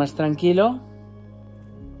estar más tranquilo.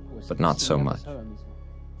 But not so much.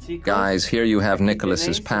 Guys, here you have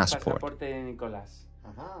Nicholas's passport.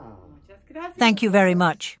 Thank you very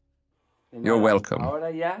much. You're welcome.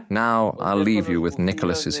 Now I'll leave you with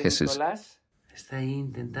Nicholas's hisses.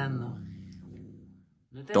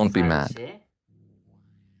 Don't be mad.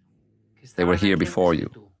 They were here before you.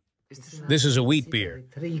 This is a wheat beer.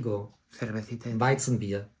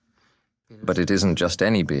 But it isn't just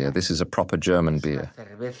any beer, this is a proper German beer.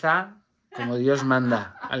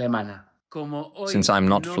 Since I'm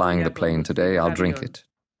not flying the plane today, I'll drink it.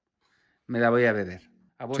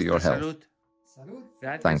 To your health.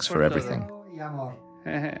 Thanks for everything.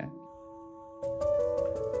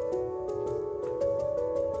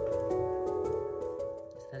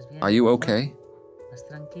 Are you okay?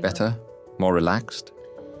 Better? More relaxed?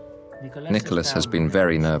 Nicholas has been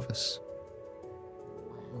very nervous.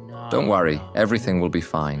 Don't worry, everything will be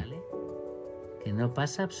fine.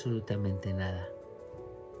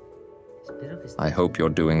 I hope you're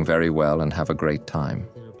doing very well and have a great time.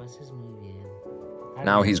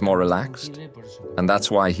 Now he's more relaxed, and that's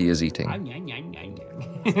why he is eating.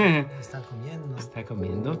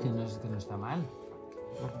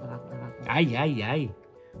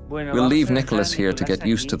 We'll leave Nicholas here to get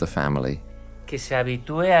used to the family.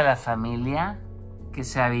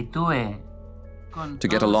 To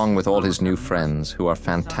get along with all his new friends, who are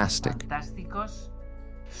fantastic.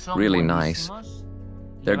 Really nice.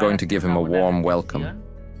 They're going to give him a warm welcome.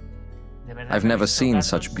 I've never seen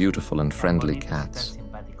such beautiful and friendly cats.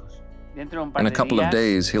 In a couple of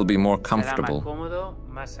days, he'll be more comfortable,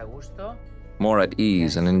 more at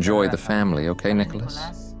ease, and enjoy the family, okay,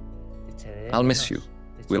 Nicholas? I'll miss you.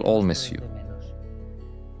 We'll all miss you.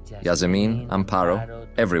 Yasemin, Amparo,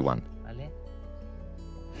 everyone.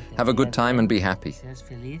 Have a good time and be happy.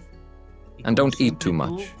 And don't eat too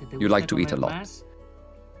much. You like to eat a lot.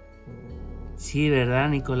 Sí, ¿verdad,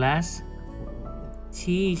 Nicolás?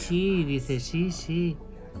 Sí, sí, dice sí, sí.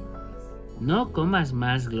 No comas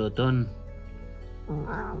más, glotón.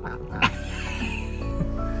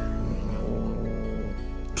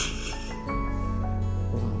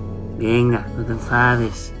 Venga, no te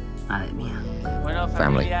enfades. Madre mía.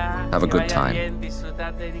 Family, have a good time.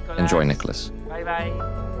 Enjoy Nicholas. Bye bye.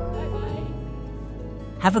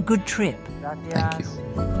 Have a good trip. Thank you.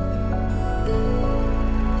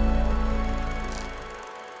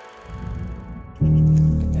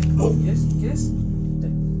 Yes, yes.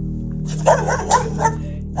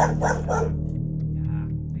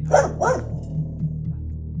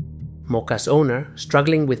 Mocha's owner,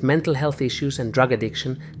 struggling with mental health issues and drug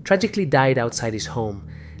addiction, tragically died outside his home,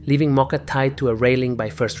 leaving Mocha tied to a railing by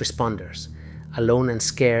first responders. Alone and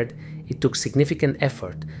scared, it took significant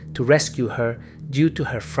effort to rescue her due to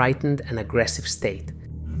her frightened and aggressive state.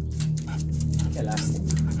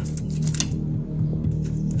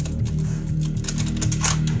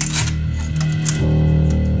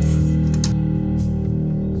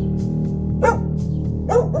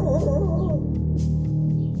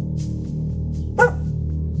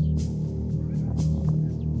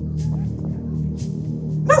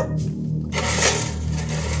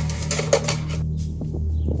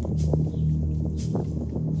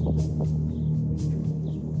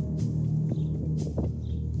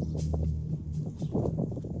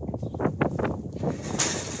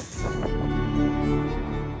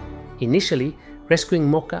 Initially, rescuing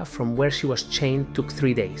Mocha from where she was chained took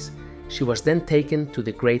 3 days. She was then taken to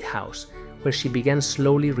the Great House, where she began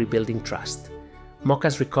slowly rebuilding trust.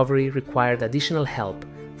 Mocha's recovery required additional help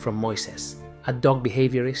from Moises, a dog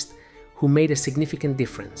behaviorist who made a significant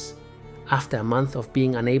difference. After a month of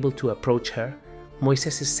being unable to approach her,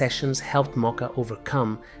 Moises' sessions helped Mocha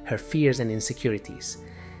overcome her fears and insecurities,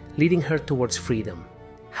 leading her towards freedom.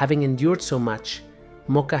 Having endured so much,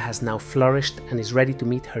 Mocha has now flourished and is ready to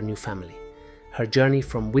meet her new family. Her journey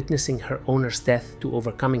from witnessing her owner's death to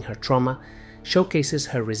overcoming her trauma showcases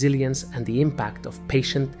her resilience and the impact of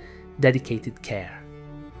patient, dedicated care.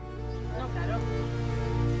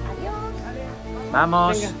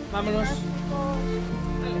 Vamos. Venga, vámonos.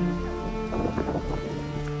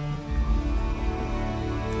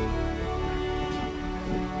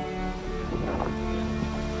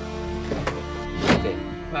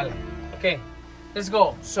 Vale. Okay, let's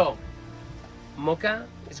go. So, Mocha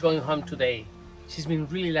is going home today. She's been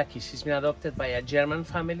really lucky. She's been adopted by a German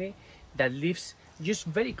family that lives just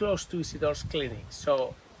very close to Isidore's clinic.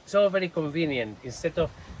 So it's all very convenient. Instead of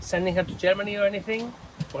sending her to Germany or anything,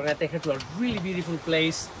 we're gonna take her to a really beautiful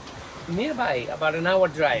place nearby, about an hour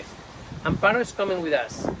drive. Amparo is coming with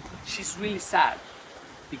us. She's really sad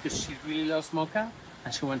because she really loves Mocha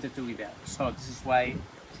and she wanted to be there. So this is why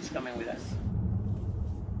she's coming with us.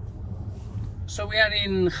 So we are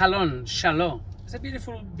in Jalón, Chaló. It's a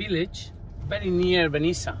beautiful village, very near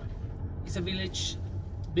Benissa. It's a village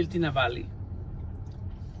built in a valley.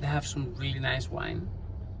 They have some really nice wine.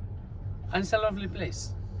 And it's a lovely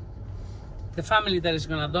place. The family that is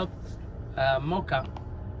going to adopt Mocha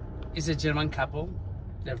is a German couple.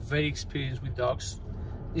 They're very experienced with dogs.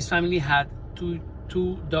 This family had two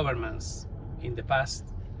Dobermans in the past,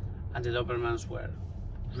 and the Dobermans were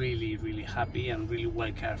really, really happy and really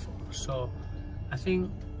well cared for. So I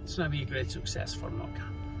think it's going to be a great success for Mocha.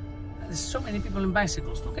 There's so many people on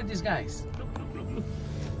bicycles. Look at these guys. Look, look, look, look.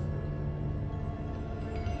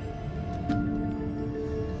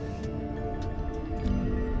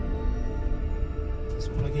 Es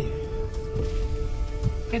por aquí.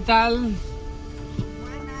 ¿Qué tal?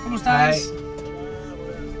 ¿Cómo estás? Hi.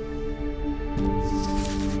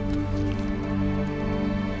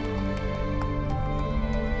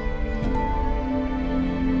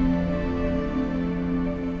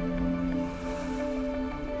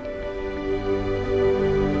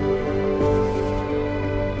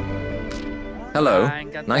 Hello,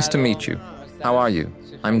 nice to meet you. How are you?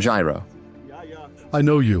 I'm Gyro. I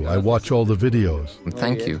know you. I watch all the videos.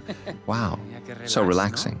 Thank you. Wow, so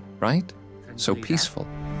relaxing, right? So peaceful.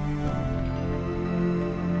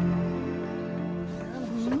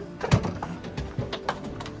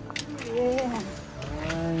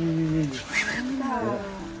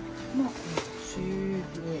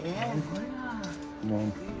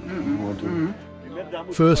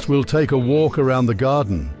 First, we'll take a walk around the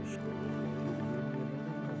garden.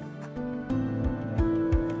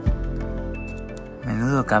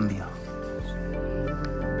 Menudo cambio.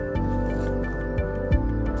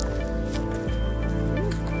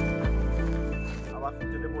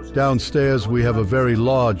 Downstairs we have a very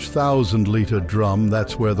large 1,000-liter drum.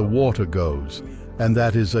 That's where the water goes. And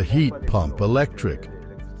that is a heat pump, electric.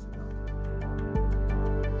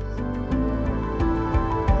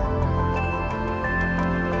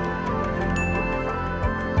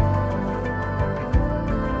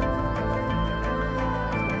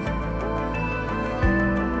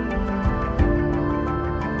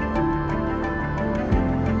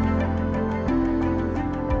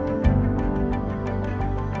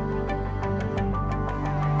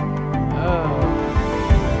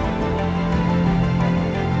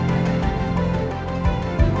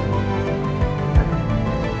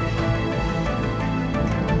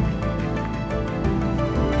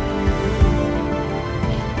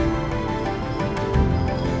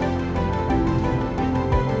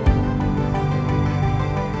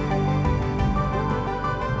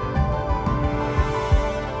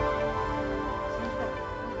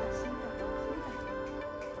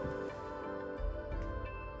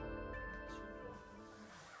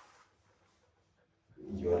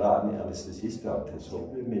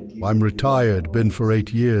 I'm retired, been for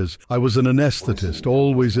 8 years. I was an anesthetist,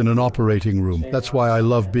 always in an operating room. That's why I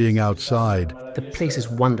love being outside. The place is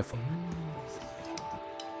wonderful.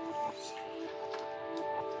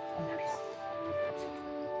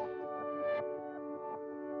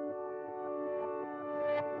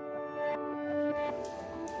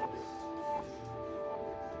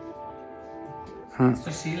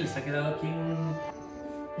 Esto sí, les ha quedado aquí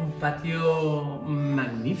un patio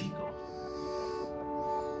magnífico.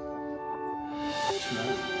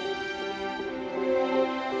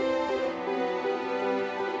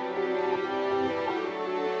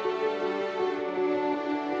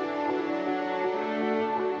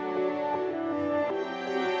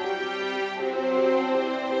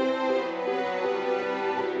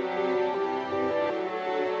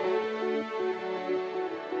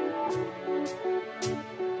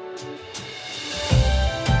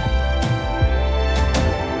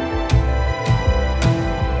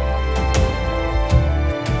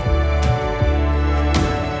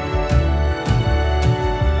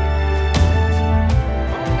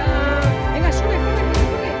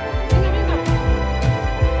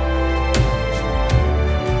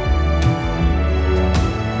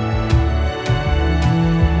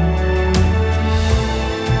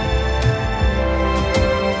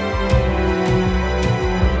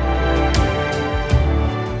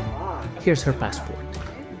 Here's her passport.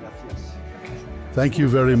 Thank you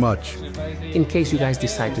very much. in case you guys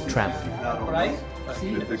decide to travel.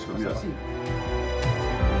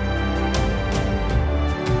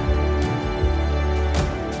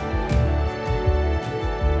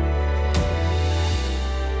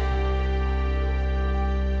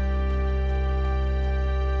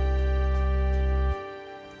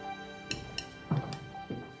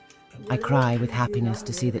 I cry with happiness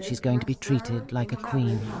to see that she's going to be treated like a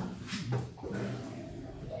queen.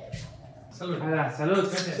 Salud. Salud.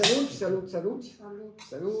 Salud, salud, salud.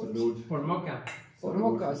 Salud. Por Mocha. Por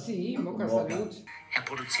Mocha, sí, Mocha, salud.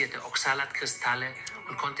 Produzierte Oxalatkristalle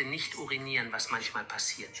und konnte nicht urinieren, was manchmal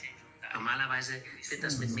passiert. Normalerweise wird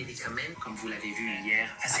das mit Medikamenten, comme vous l'avez vu hier,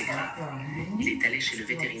 assez grave. Il est allé chez le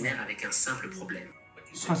vétérinaire avec un simple problème.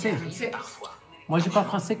 Français. Moi, je parle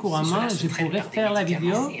français couramment. Je pourrais faire la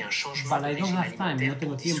vidéo, but I don't have time. No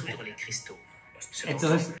tengo tiempo.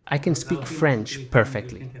 Entonces, I can speak French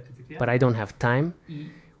perfectly, but I don't have time.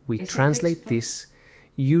 We translate this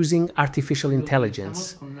using artificial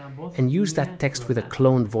intelligence and use that text with a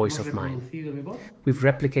cloned voice of mine. We've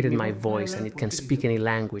replicated my voice and it can speak any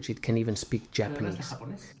language. It can even speak Japanese.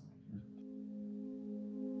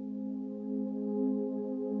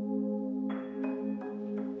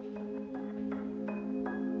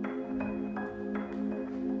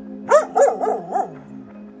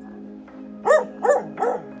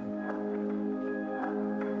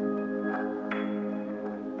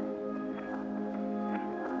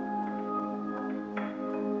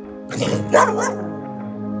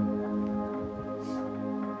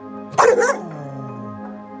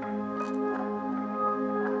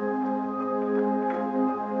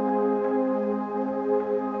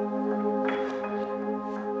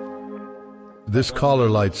 This collar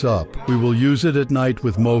lights up. We will use it at night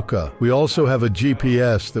with Mocha. We also have a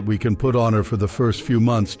GPS that we can put on her for the first few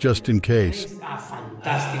months just in case.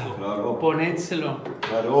 fantástico. Ponédselo.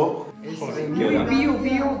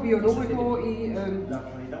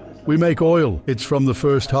 We make oil. It's from the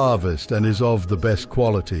first harvest and is of the best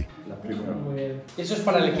quality. Eso es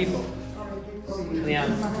para el equipo. Genial.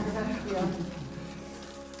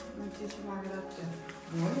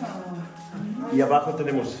 Y abajo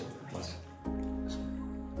tenemos más.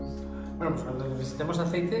 Bueno, pues cuando necesitemos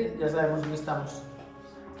aceite ya sabemos dónde estamos.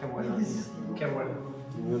 Qué bueno, tío. Qué bueno.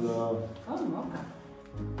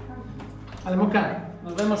 Al Mocha.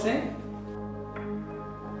 Nos vemos, ¿eh?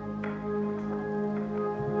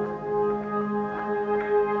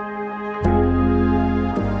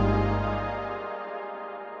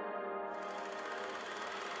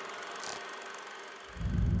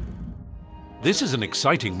 This is an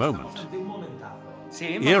exciting moment.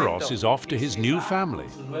 Eros is off to his new family.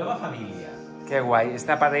 Qué guay.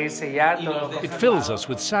 Está para irse ya. It fills us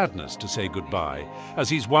with sadness to say goodbye, as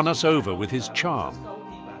he's won us over with his charm.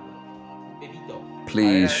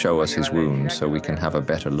 Please show us his wound so we can have a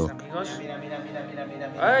better look.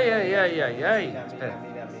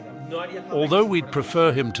 Although we'd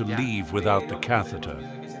prefer him to leave without the catheter,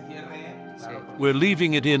 we're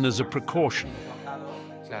leaving it in as a precaution,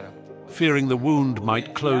 fearing the wound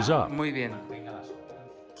might close up.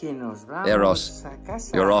 Eros,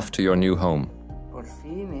 you're off to your new home.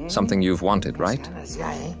 Something you've wanted, right?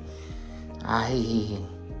 Ay,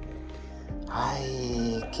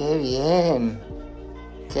 qué bien,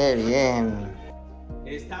 qué bien.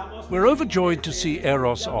 We're overjoyed to see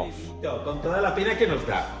Eros off.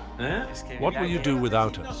 What will you do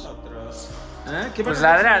without us? Pues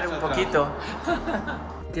ladrar un poquito.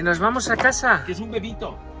 Que nos vamos a casa. Que es un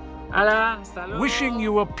bebito. Hala, hasta luego. Wishing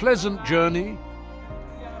you a pleasant journey.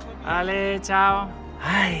 Vale, chao.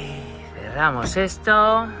 Ay, cerramos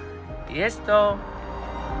esto y esto.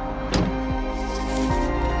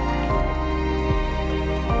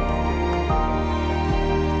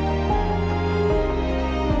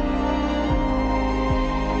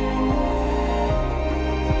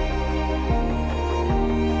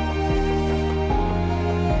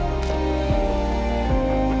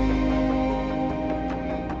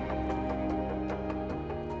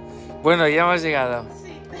 Bueno, ya hemos llegado.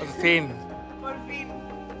 Por fin. Por fin.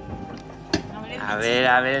 A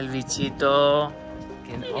ver el bichito.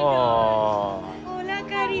 Oh. Hola,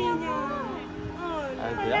 cariño.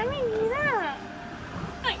 Hola, mi vida.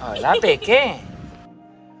 Hola, Peque.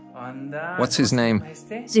 What's his name?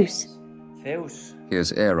 Zeus. Zeus.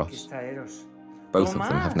 Here's Eros. Está Eros. Both of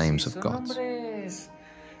them have names of gods.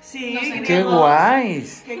 Sí. ¡Qué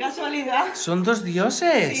guays! ¡Qué casualidad! ¿Son dos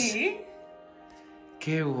dioses? Sí.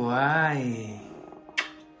 ¡Qué guay!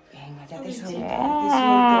 Venga, ya te suelto,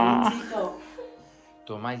 bichito.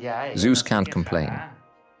 Toma ya. Zeus can't complain.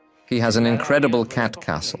 He has an incredible cat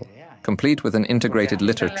castle, complete with an integrated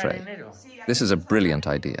litter tray. This is a brilliant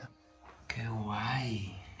idea. Qué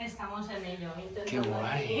guay. Estamos en ello. Qué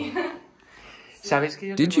guay.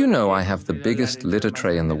 Did you know I have the biggest litter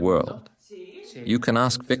tray in the world? You can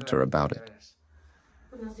ask Viktor about it.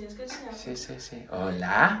 Sí, sí, sí.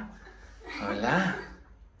 Hola. Hola.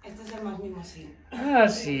 Este es el más mimosín. Ah,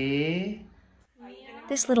 sí.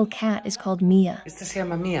 This little cat is called Mia. Esta se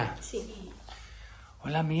llama Mia. Sí.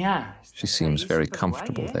 Hola, Mia. She seems very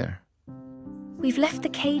comfortable there. We've left the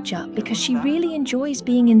cage up because she really enjoys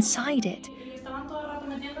being inside it.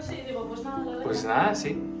 Pues nada,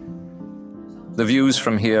 sí. The views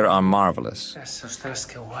from here are marvelous. Ostras,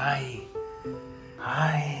 qué guay.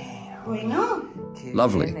 Ay. Bueno.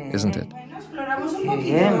 Lovely, isn't it? Bueno, exploramos un Qué poquito.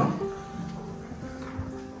 bien.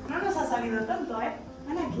 No nos ha salido tanto, ¿eh?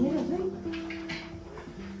 Ana, ¿quieres? Ven.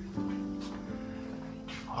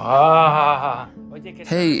 Ah. Oye, que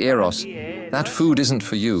Hey, Eros, that food isn't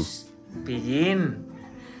for you. Pillín.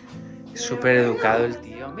 Súper educado el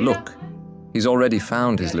tío. Mira. Look, he's already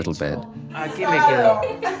found his little bed. Aquí me quedo.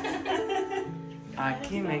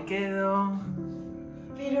 Aquí me quedo.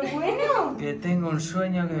 Pero bueno. Que tengo un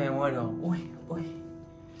sueño que me muero. Uy, uy.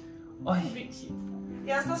 Uy.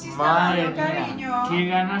 Ya estás Madre instalado, cariño. mía. Qué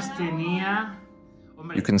ganas tenía.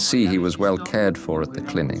 You can see he was well cared for at the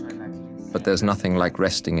clinic, but there's nothing like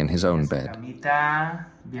resting in his own bed. Camita,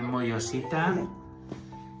 bien mollosita.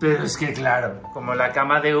 Pero es que claro, como la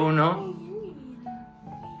cama de uno.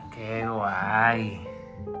 Qué guay.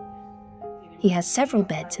 He has several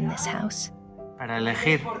beds in this house. Para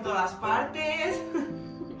elegir. Por todas partes.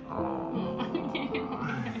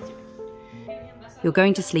 You're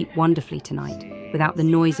going to sleep wonderfully tonight, without the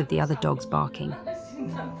noise of the other dogs barking.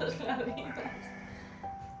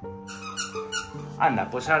 Anda,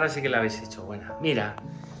 pues ahora sí que la habéis hecho buena. Mira,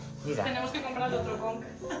 mira. Tenemos que comprar otro conk.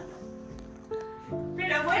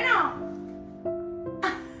 Pero bueno.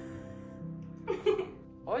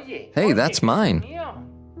 Oye. Hey, that's mine.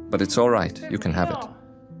 But it's all right, you can have it.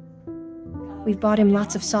 We've bought him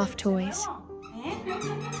lots of soft toys.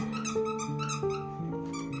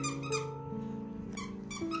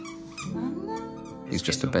 He's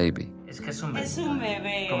just a baby. Es que es un bebé. Es un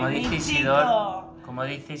bebé. Como dice mi Isidor, chico. como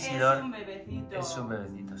dice Isidor, Es un bebecito. es un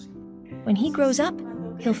bebecito, sí. When he grows up,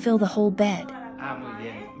 he'll fill the whole bed. Ah, muy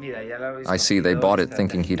bien. Mira, ya lo habéis I see they cogido, bought it está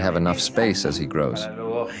thinking he'd have enough space as he grows. para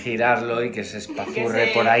luego girarlo y que se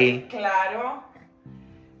espazurre por ahí. Claro.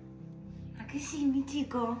 ¿A qué sí, mi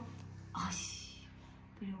chico? Ay,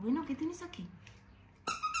 pero bueno, ¿qué tienes aquí?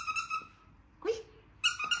 Uy.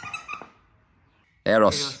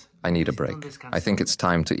 Eros, I need a break. I think it's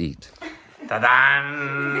time to eat.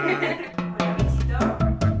 ¡Tadán!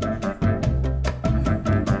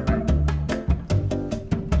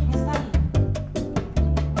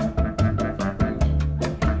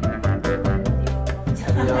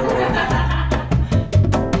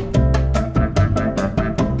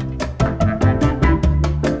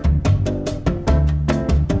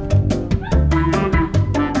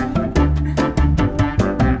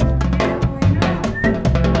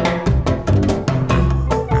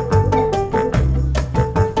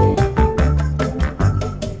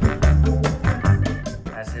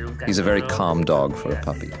 He's a very calm dog for a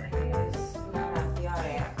puppy.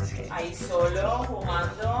 Ahí solo,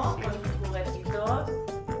 jugando con sus juguetitos.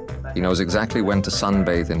 He knows exactly when to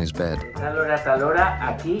sunbathe in his bed. Tal hora,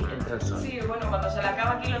 aquí entra el sol. Sí, bueno, cuando se le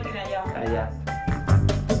acaba aquí lo tiene allá.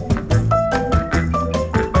 Allá.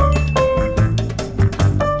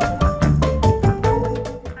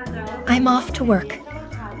 I'm off to work.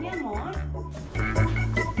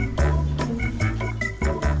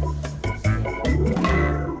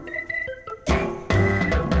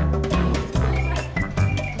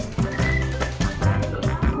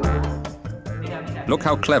 Look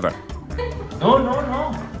how clever. No, no,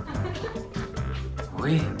 no.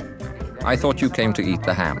 Uy. I thought you came to eat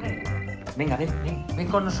the ham. Venga, ven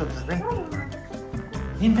con nosotros, ven.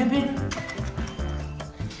 Ven.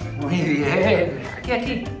 Muy bien.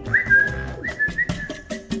 Aquí.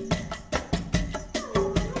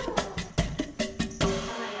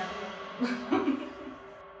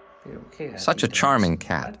 Such a charming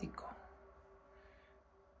cat.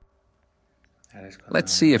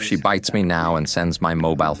 Let's see if she bites me now and sends my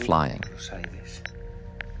mobile flying.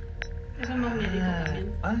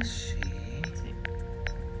 Ah, sí.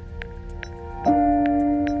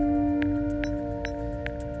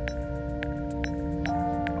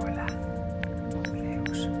 Hola.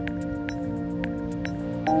 Leos.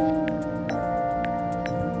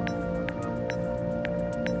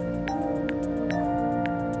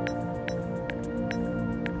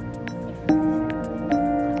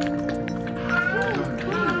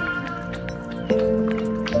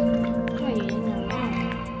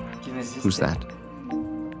 Who's that?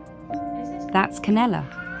 That's Canella,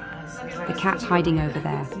 the cat hiding over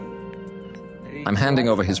there. I'm handing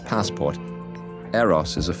over his passport.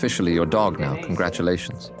 Eros is officially your dog now.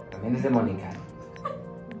 Congratulations.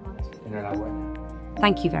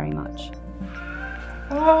 Thank you very much.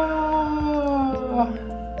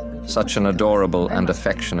 Such an adorable and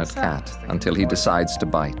affectionate cat until he decides to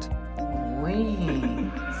bite.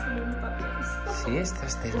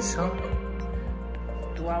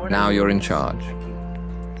 Now you're in charge.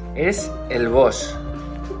 Es el boss.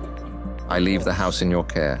 I leave the house in your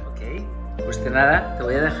care. Ok, pues de nada, te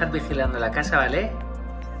voy a dejar vigilando la casa, ¿vale?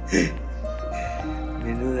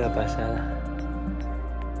 Menuda pasada.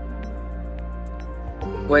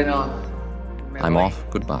 Bueno, I'm off.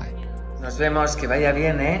 Goodbye. nos vemos, que vaya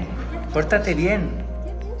bien, ¿eh? Pórtate bien.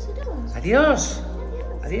 Adiós.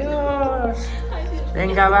 Adiós.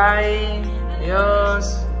 Venga, bye.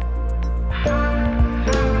 Adiós.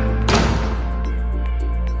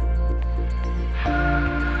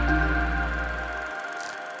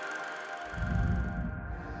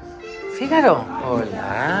 Fígaro.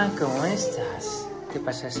 Hola, ¿cómo estás? ¿Qué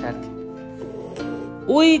pasa, Sati?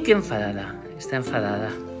 Uy, qué enfadada. Está enfadada.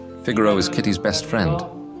 Figaro is Kitty's best friend.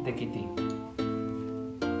 De Kitty.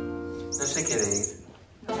 No se quiere ir.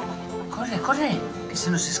 Corre, corre, que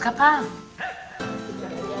se nos escapa.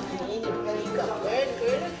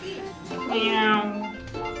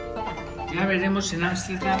 Ya veremos en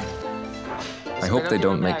Ámsterdam. I hope they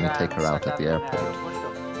don't make me take her out at the airport.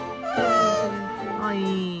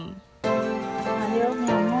 Ay. Adiós,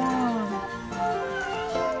 mi amor.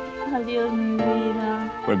 Adiós, mi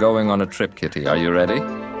vida. We're going on a trip, Kitty. Are you ready?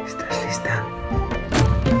 ¿Estás lista?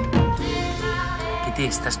 Kitty,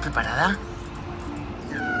 ¿estás preparada?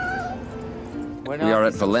 We are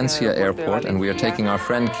at Valencia Airport and we are taking our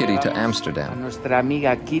friend Kitty to Amsterdam. Nuestra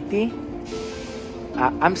amiga Kitty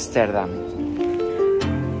a Ámsterdam.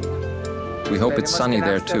 We hope it's sunny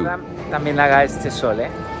there too. También haga este sol, ¿eh?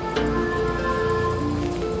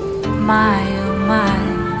 My, oh my,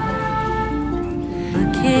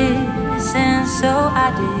 a kiss, and so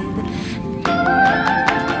I did.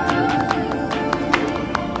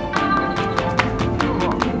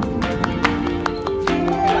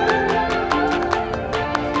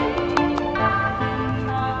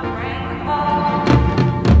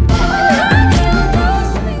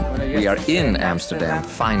 We are in Amsterdam,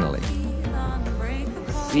 finally.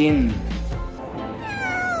 Fin.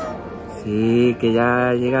 Sí, que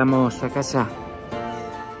ya llegamos a casa.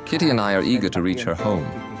 Kitty and I are eager to reach her home.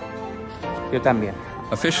 Yo también.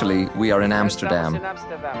 Officially, we are in Amsterdam.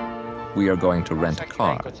 We are going to rent a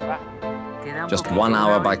car. Just 1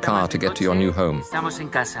 hour by car to get to your new home. Estamos en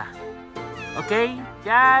casa. ¿Ok?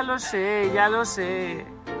 Ya lo sé, ya lo sé.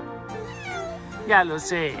 Ya lo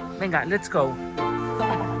sé. Venga, let's go.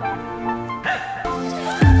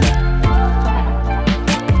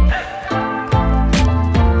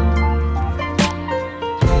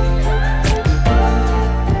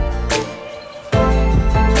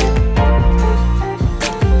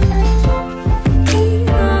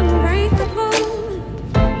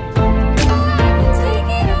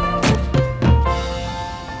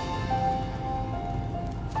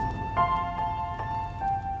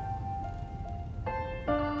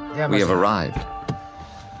 We have arrived.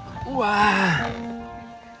 Wow.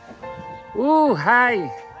 Hi.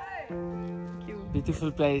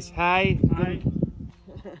 Beautiful place. Hi. Hi.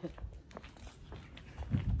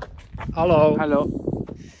 Hello. Hello.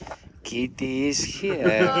 Kitty is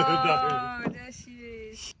here. Oh, there she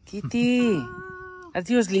is. Kitty. Are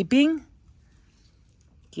you sleeping?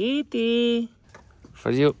 Kitty.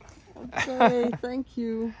 For you. Okay, thank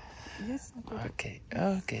you. Yes. Okay,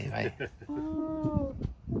 okay, bye. Oh,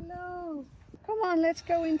 hello. Come on, let's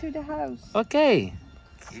go into the house. Okay.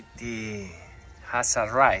 Kitty has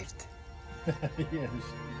arrived. Yes.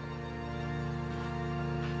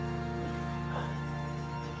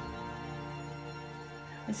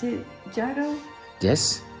 Is it Jaro?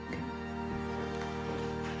 Yes.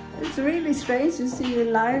 It's really strange to see you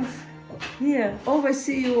live here. Always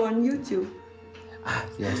see you on YouTube. Ah,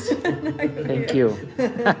 yes. Thank you.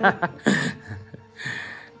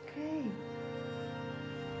 Okay.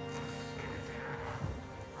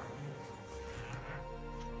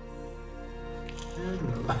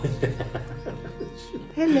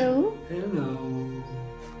 Hello. Hello.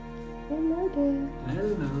 Hello there.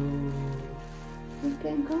 Hello. You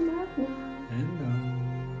can come out now. Hello.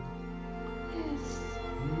 Yes.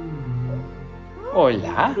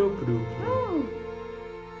 Hola. Oh.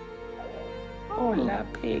 Hola,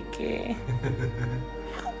 Peque.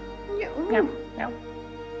 Yeah. Meow, meow.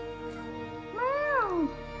 Wow.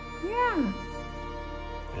 Yeah.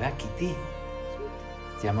 Hola, Kitty.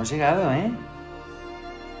 Ya hemos llegado, ¿eh?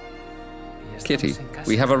 Kitty,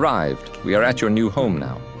 we have arrived. We are at your new home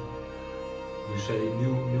now. You say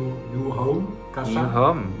new home? Casa? New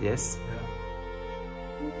home, yes.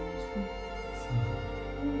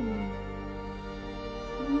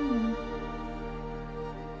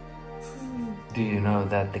 Do you know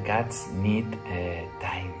that the cats need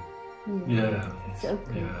time? Yeah. It's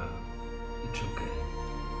okay. Yeah. It's okay.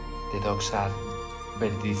 The dogs are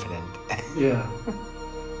very different. Yeah.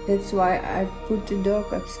 That's why I put the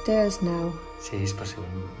dog upstairs now. Sí, es posible,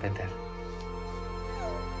 better.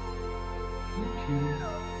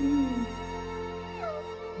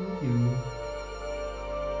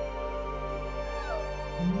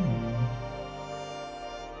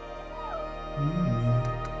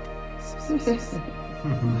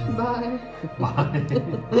 Bye.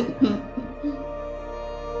 Bye.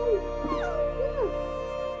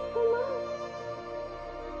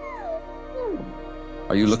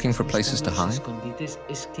 Are you looking for places to hide?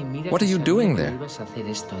 What are you doing there?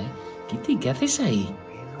 Kitty, ¿qué haces ahí?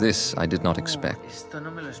 This I did not expect.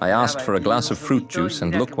 I asked for a glass of fruit juice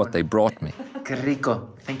and look what they brought me. Qué rico.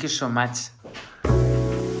 Thank you so much.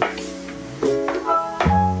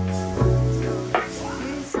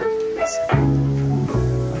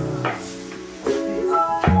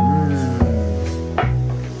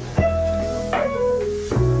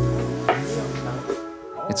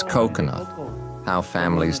 It's coconut. How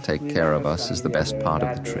families take care of us is the best part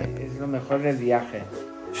of the trip. Es lo mejor del viaje.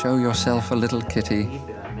 Show yourself a little, Kitty.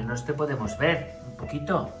 Pero al menos te podemos ver un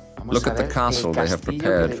poquito. Vamos Look a at the ver castle el they have castillo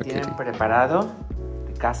prepared que for tienen Kitty. preparado.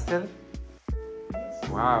 The castle.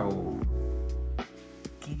 Wow.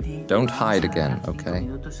 Kitty, Don't hide again, okay?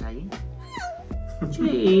 minutos ahí.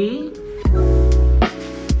 Sí.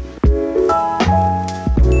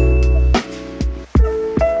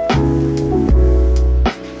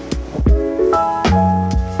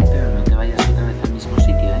 Pero no te vayas otra vez al mismo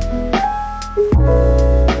sitio,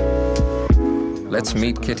 Let's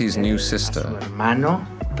meet Kitty's new sister. Hermano,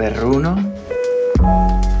 perruno.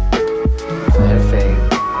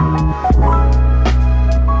 Perfecto.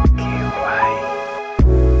 Qué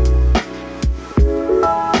guay.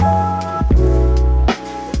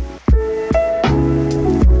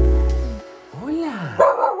 Hola.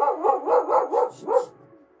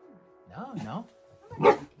 No.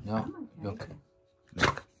 No, look.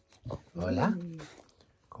 Hola.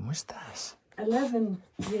 ¿Cómo estás? 11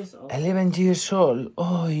 years old. 11 years old.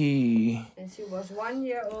 Ay. And she was 1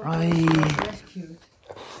 year old Ay. when she was rescued.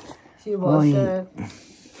 She was Ay.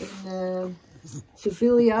 in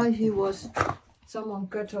Sevilla. Someone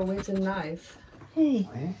cut her with a knife. Hey,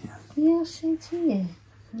 ja, zit hier.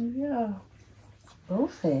 Ja.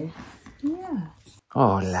 Boven. Ja.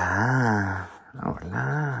 Hola.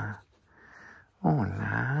 Hola.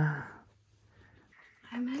 Hola.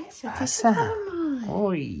 Meisje, Wat het is is er? allemaal.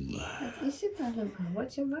 Oei. Het is het allemaal.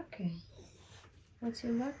 Word je wakker? Word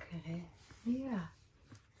je wakker, hè? Ja.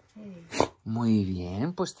 Hey. Muy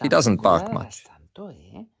bien, pues He doesn't bark tampoco much. tanto,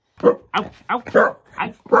 ¿eh? Au, au, au, au,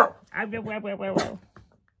 au, au,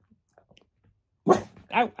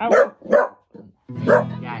 au.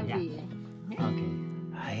 Ya. Okay.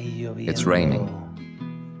 Ahí lloviendo. It's raining.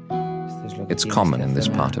 Esto es lo que It's tienes common que in this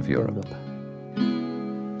hacer part of Europe.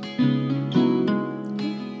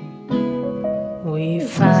 We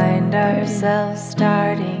find ourselves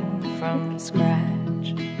starting from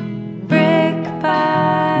scratch, brick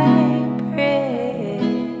by brick.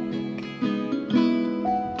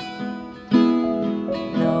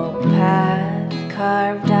 No path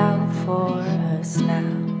carved out for us now.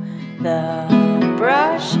 The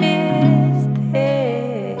brush is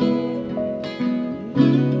thick.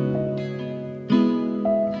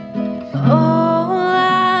 All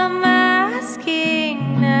I'm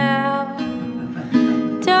asking now,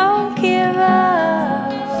 don't give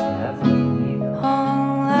up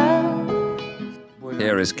on love.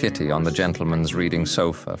 Here is Kitty on the gentleman's reading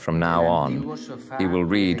sofa. From now on, he will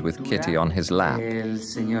read with Kitty on his lap. El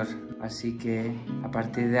señor. Así que a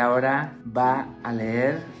partir de ahora va a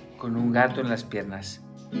leer con un gato en las piernas.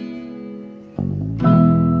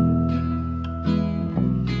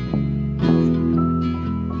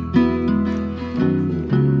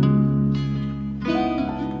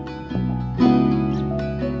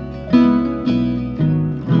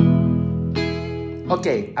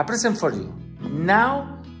 Okay, a present for you. Now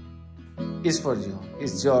is for you.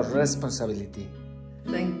 It's your responsibility.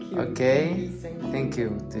 Thank you. Okay? Thank you. Thank you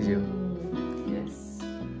to you. Yes.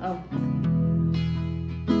 Oh.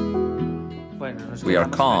 We are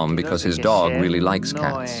calm because his dog really likes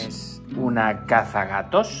cats Es una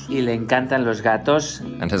cazagatos y le encantan los gatos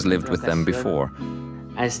and has lived with them before.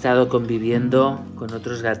 ha estado conviviendo con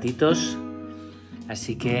otros gatitos,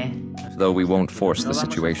 así que Though we won't force no the vamos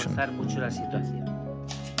a situation. forzar mucho la situación.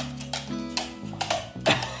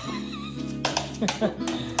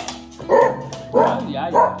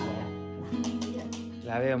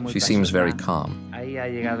 La veo muy She seems very pasional. calm. Ahí ha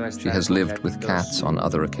llegado a estar She has con lived with gatitos cats on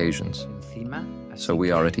other occasions, encima, so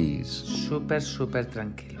we are at ease. súper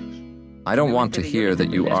tranquilos. I don't want to hear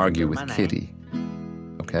that you argue with Kitty,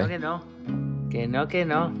 okay? Que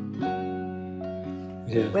no.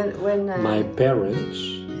 Yeah. When My parents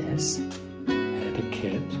Yes. had a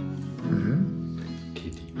cat.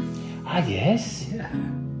 Kitty. Ah, yes. Yeah.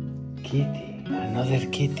 Kitty, another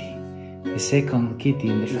kitty. The second kitty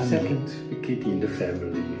in the The family. second kitty in the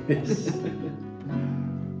family.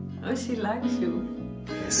 oh, she likes you.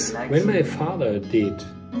 She likes When you. my father did,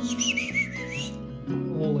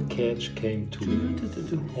 all the cats came to me.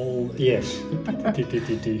 All, yes.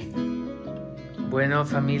 Bueno,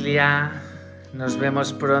 familia, nos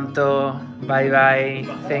vemos pronto. Bye bye.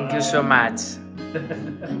 Thank you so much.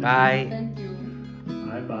 Bye. Thank you.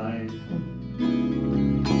 Bye bye.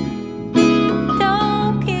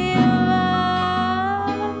 Don't give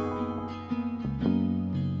up.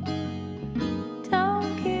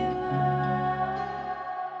 Don't give up.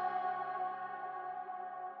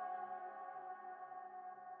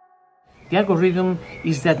 The algorithm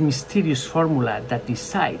is that mysterious formula that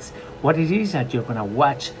decides what it is that you're going to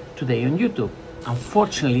watch today on YouTube.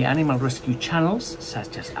 Unfortunately, animal rescue channels,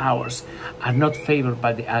 such as ours, are not favored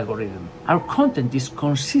by the algorithm. Our content is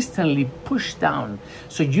consistently pushed down,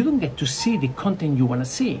 so you don't get to see the content you want to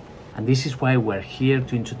see. And this is why we're here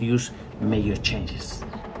to introduce major changes.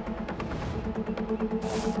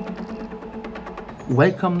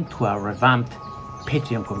 Welcome to our revamped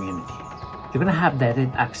Patreon community. You're going to have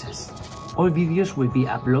direct access. All videos will be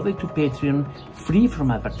uploaded to Patreon free from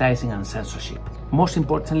advertising and censorship. Most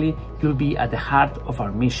importantly, you'll be at the heart of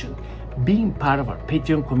our mission. Being part of our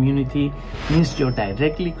Patreon community means you're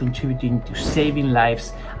directly contributing to saving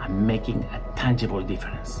lives and making a tangible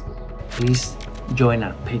difference. Please join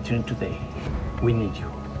our Patreon today. We need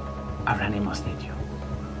you. Our animals need you.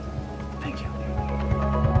 Thank you.